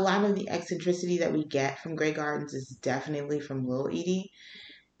that a lot of the eccentricity that we get from Grey Gardens is definitely from Little Edie.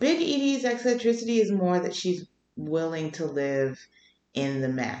 Big Edie's eccentricity is more that she's willing to live in the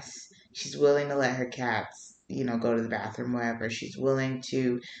mess. She's willing to let her cats, go to the bathroom wherever. She's willing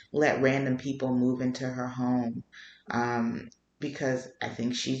to let random people move into her home, because I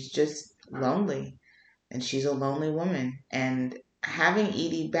think she's just lonely, and she's a lonely woman. And having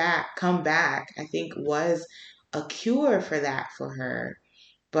Edie come back, I think was a cure for that for her.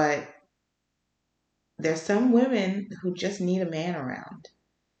 But there's some women who just need a man around.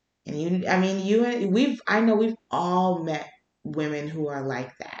 And I know we've all met women who are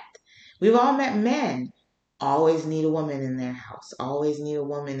like that. We've all met men always need a woman in their house, always need a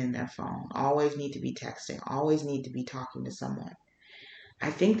woman in their phone, always need to be texting, always need to be talking to someone.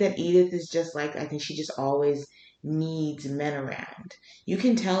 I think that Edith is just like, I think she just always needs men around. You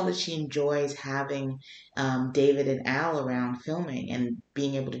can tell that she enjoys having David and Al around filming and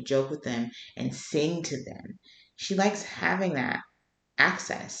being able to joke with them and sing to them. She likes having that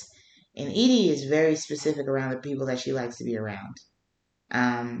access. And Edie is very specific around the people that she likes to be around,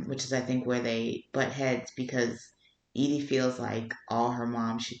 which is, I think, where they butt heads, because Edie feels like all her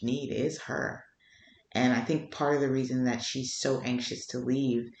mom should need is her. And I think part of the reason that she's so anxious to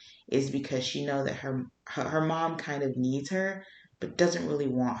leave is because she knows that her mom kind of needs her, but doesn't really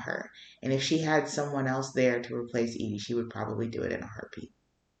want her. And if she had someone else there to replace Edie, she would probably do it in a heartbeat.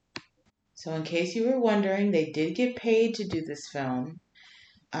 So in case you were wondering, they did get paid to do this film.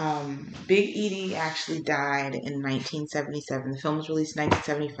 Big Edie actually died in 1977. The film was released in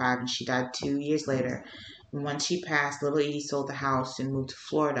 1975, and she died 2 years later. And once she passed, Little Edie sold the house and moved to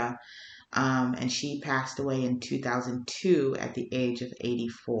Florida. And she passed away in 2002 at the age of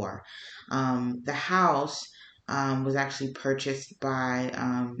 84. The house was actually purchased by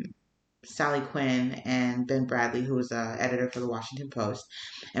Sally Quinn and Ben Bradley, who was an editor for the Washington Post.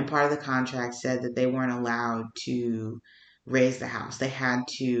 And part of the contract said that they weren't allowed to raise the house. They had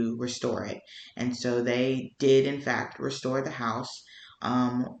to restore it. And so they did, in fact, restore the house.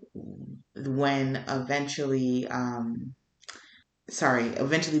 When eventually Ben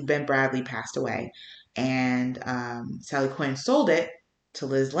Bradley passed away, and Sally Quinn sold it to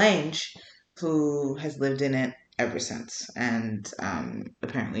Liz Lange, who has lived in it ever since. And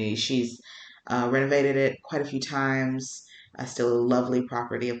apparently she's renovated it quite a few times. Still a lovely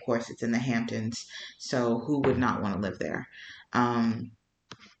property. Of course, it's in the Hamptons, so who would not want to live there? Um,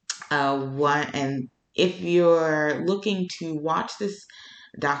 and if you're looking to watch this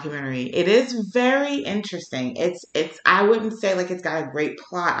documentary, it is very interesting. It's I wouldn't say like it's got a great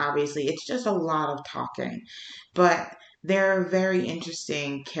plot, obviously. It's just a lot of talking. But they're a very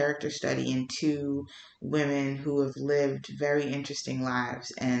interesting character study in two women who have lived very interesting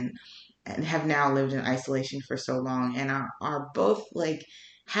lives and have now lived in isolation for so long and are both like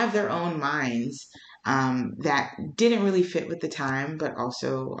have their own minds that didn't really fit with the time, but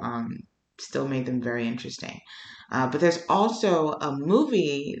also still made them very interesting. But there's also a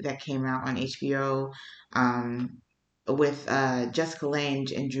movie that came out on HBO with Jessica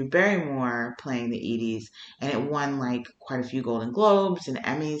Lange and Drew Barrymore playing the Eddies, and it won like quite a few Golden Globes and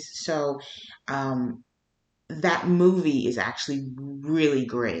Emmys. So that movie is actually really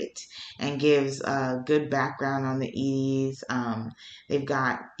great and gives a good background on the Eddies. They've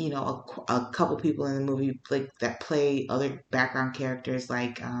got a couple people in the movie like that play other background characters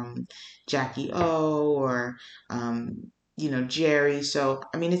like Jackie O or Jerry. So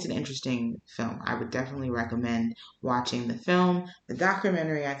I mean, it's an interesting film. I would definitely recommend watching the film. The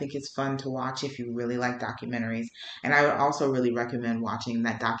documentary I think is fun to watch if you really like documentaries. And I would also really recommend watching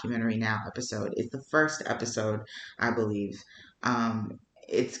that Documentary Now episode. It's the first episode, I believe.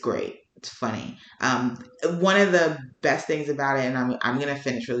 It's great. It's funny. One of the best things about it, and I'm gonna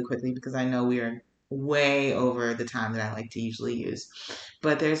finish really quickly because I know we are way over the time that I like to usually use.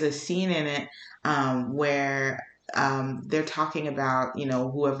 But there's a scene in it where they're talking about,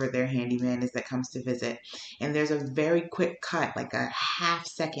 whoever their handyman is that comes to visit. And there's a very quick cut, like a half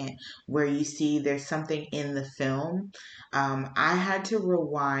second, where you see there's something in the film. I had to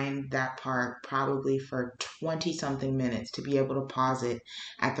rewind that part probably for 20 something minutes to be able to pause it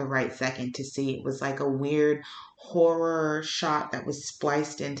at the right second to see it was like a weird horror shot that was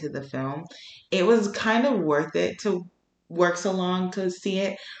spliced into the film. It was kind of worth it to work so long to see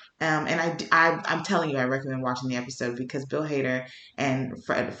it. I'm telling you, I recommend watching the episode because Bill Hader and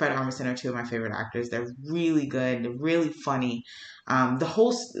Fred Armisen are two of my favorite actors. They're really good, they're really funny. The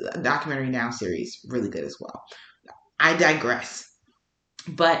whole Documentary Now series, really good as well. I digress.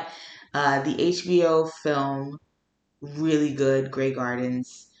 But the HBO film, really good, Grey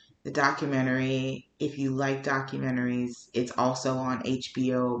Gardens. The documentary, if you like documentaries, it's also on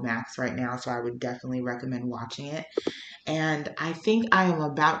HBO Max right now, so I would definitely recommend watching it. And I think I am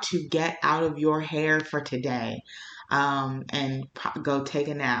about to get out of your hair for today and go take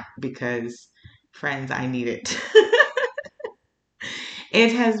a nap because, friends, I need it.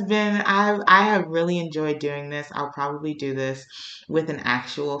 It has been, I have really enjoyed doing this. I'll probably do this with an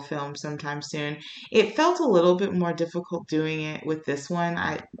actual film sometime soon. It felt a little bit more difficult doing it with this one.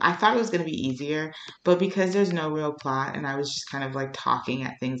 I thought it was going to be easier, but because there's no real plot and I was just kind of like talking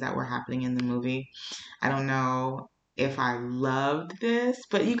at things that were happening in the movie, I don't know if I loved this,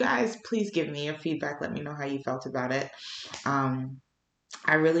 but you guys, please give me your feedback. Let me know how you felt about it.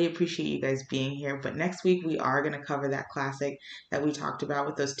 I really appreciate you guys being here. But next week we are going to cover that classic that we talked about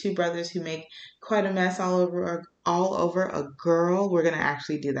with those two brothers who make quite a mess all over a girl. We're going to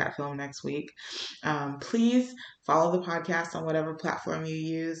actually do that film next week. Please follow the podcast on whatever platform you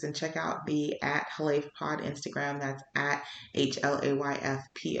use and check out the @HalayfPod Instagram. That's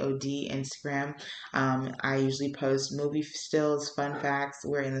 @HLAYFPOD Instagram. I usually post movie stills, fun facts.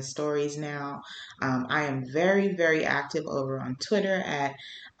 We're in the stories now. I am very, very active over on Twitter at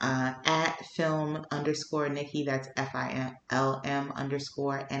film_Nikki. That's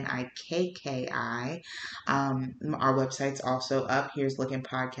FILM_NIKKI. Our website's also up. Here's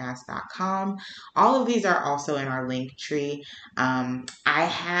lookingpodcast.com. All of these are also in our link tree. I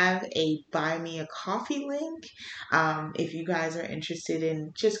have a Buy Me a Coffee link. If you guys are interested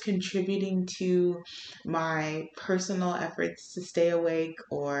in just contributing to my personal efforts to stay awake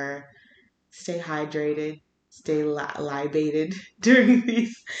or stay hydrated, stay libated during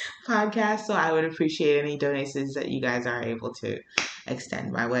these podcasts. So I would appreciate any donations that you guys are able to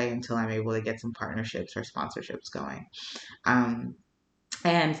extend my way until I'm able to get some partnerships or sponsorships going.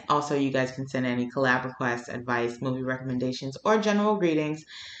 And also, you guys can send any collab requests, advice, movie recommendations, or general greetings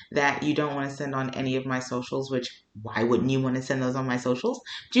that you don't want to send on any of my socials, which why wouldn't you want to send those on my socials?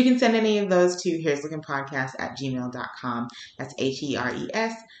 But you can send any of those to here'slookingpodcast@gmail.com. That's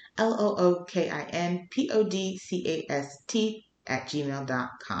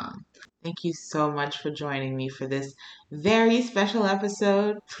HERESLOOKINPODCAST@gmail.com. Thank you so much for joining me for this very special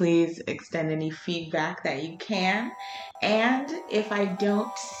episode. Please extend any feedback that you can. And if I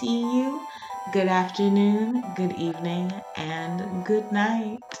don't see you, good afternoon, good evening, and good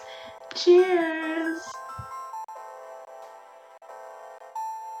night. Cheers.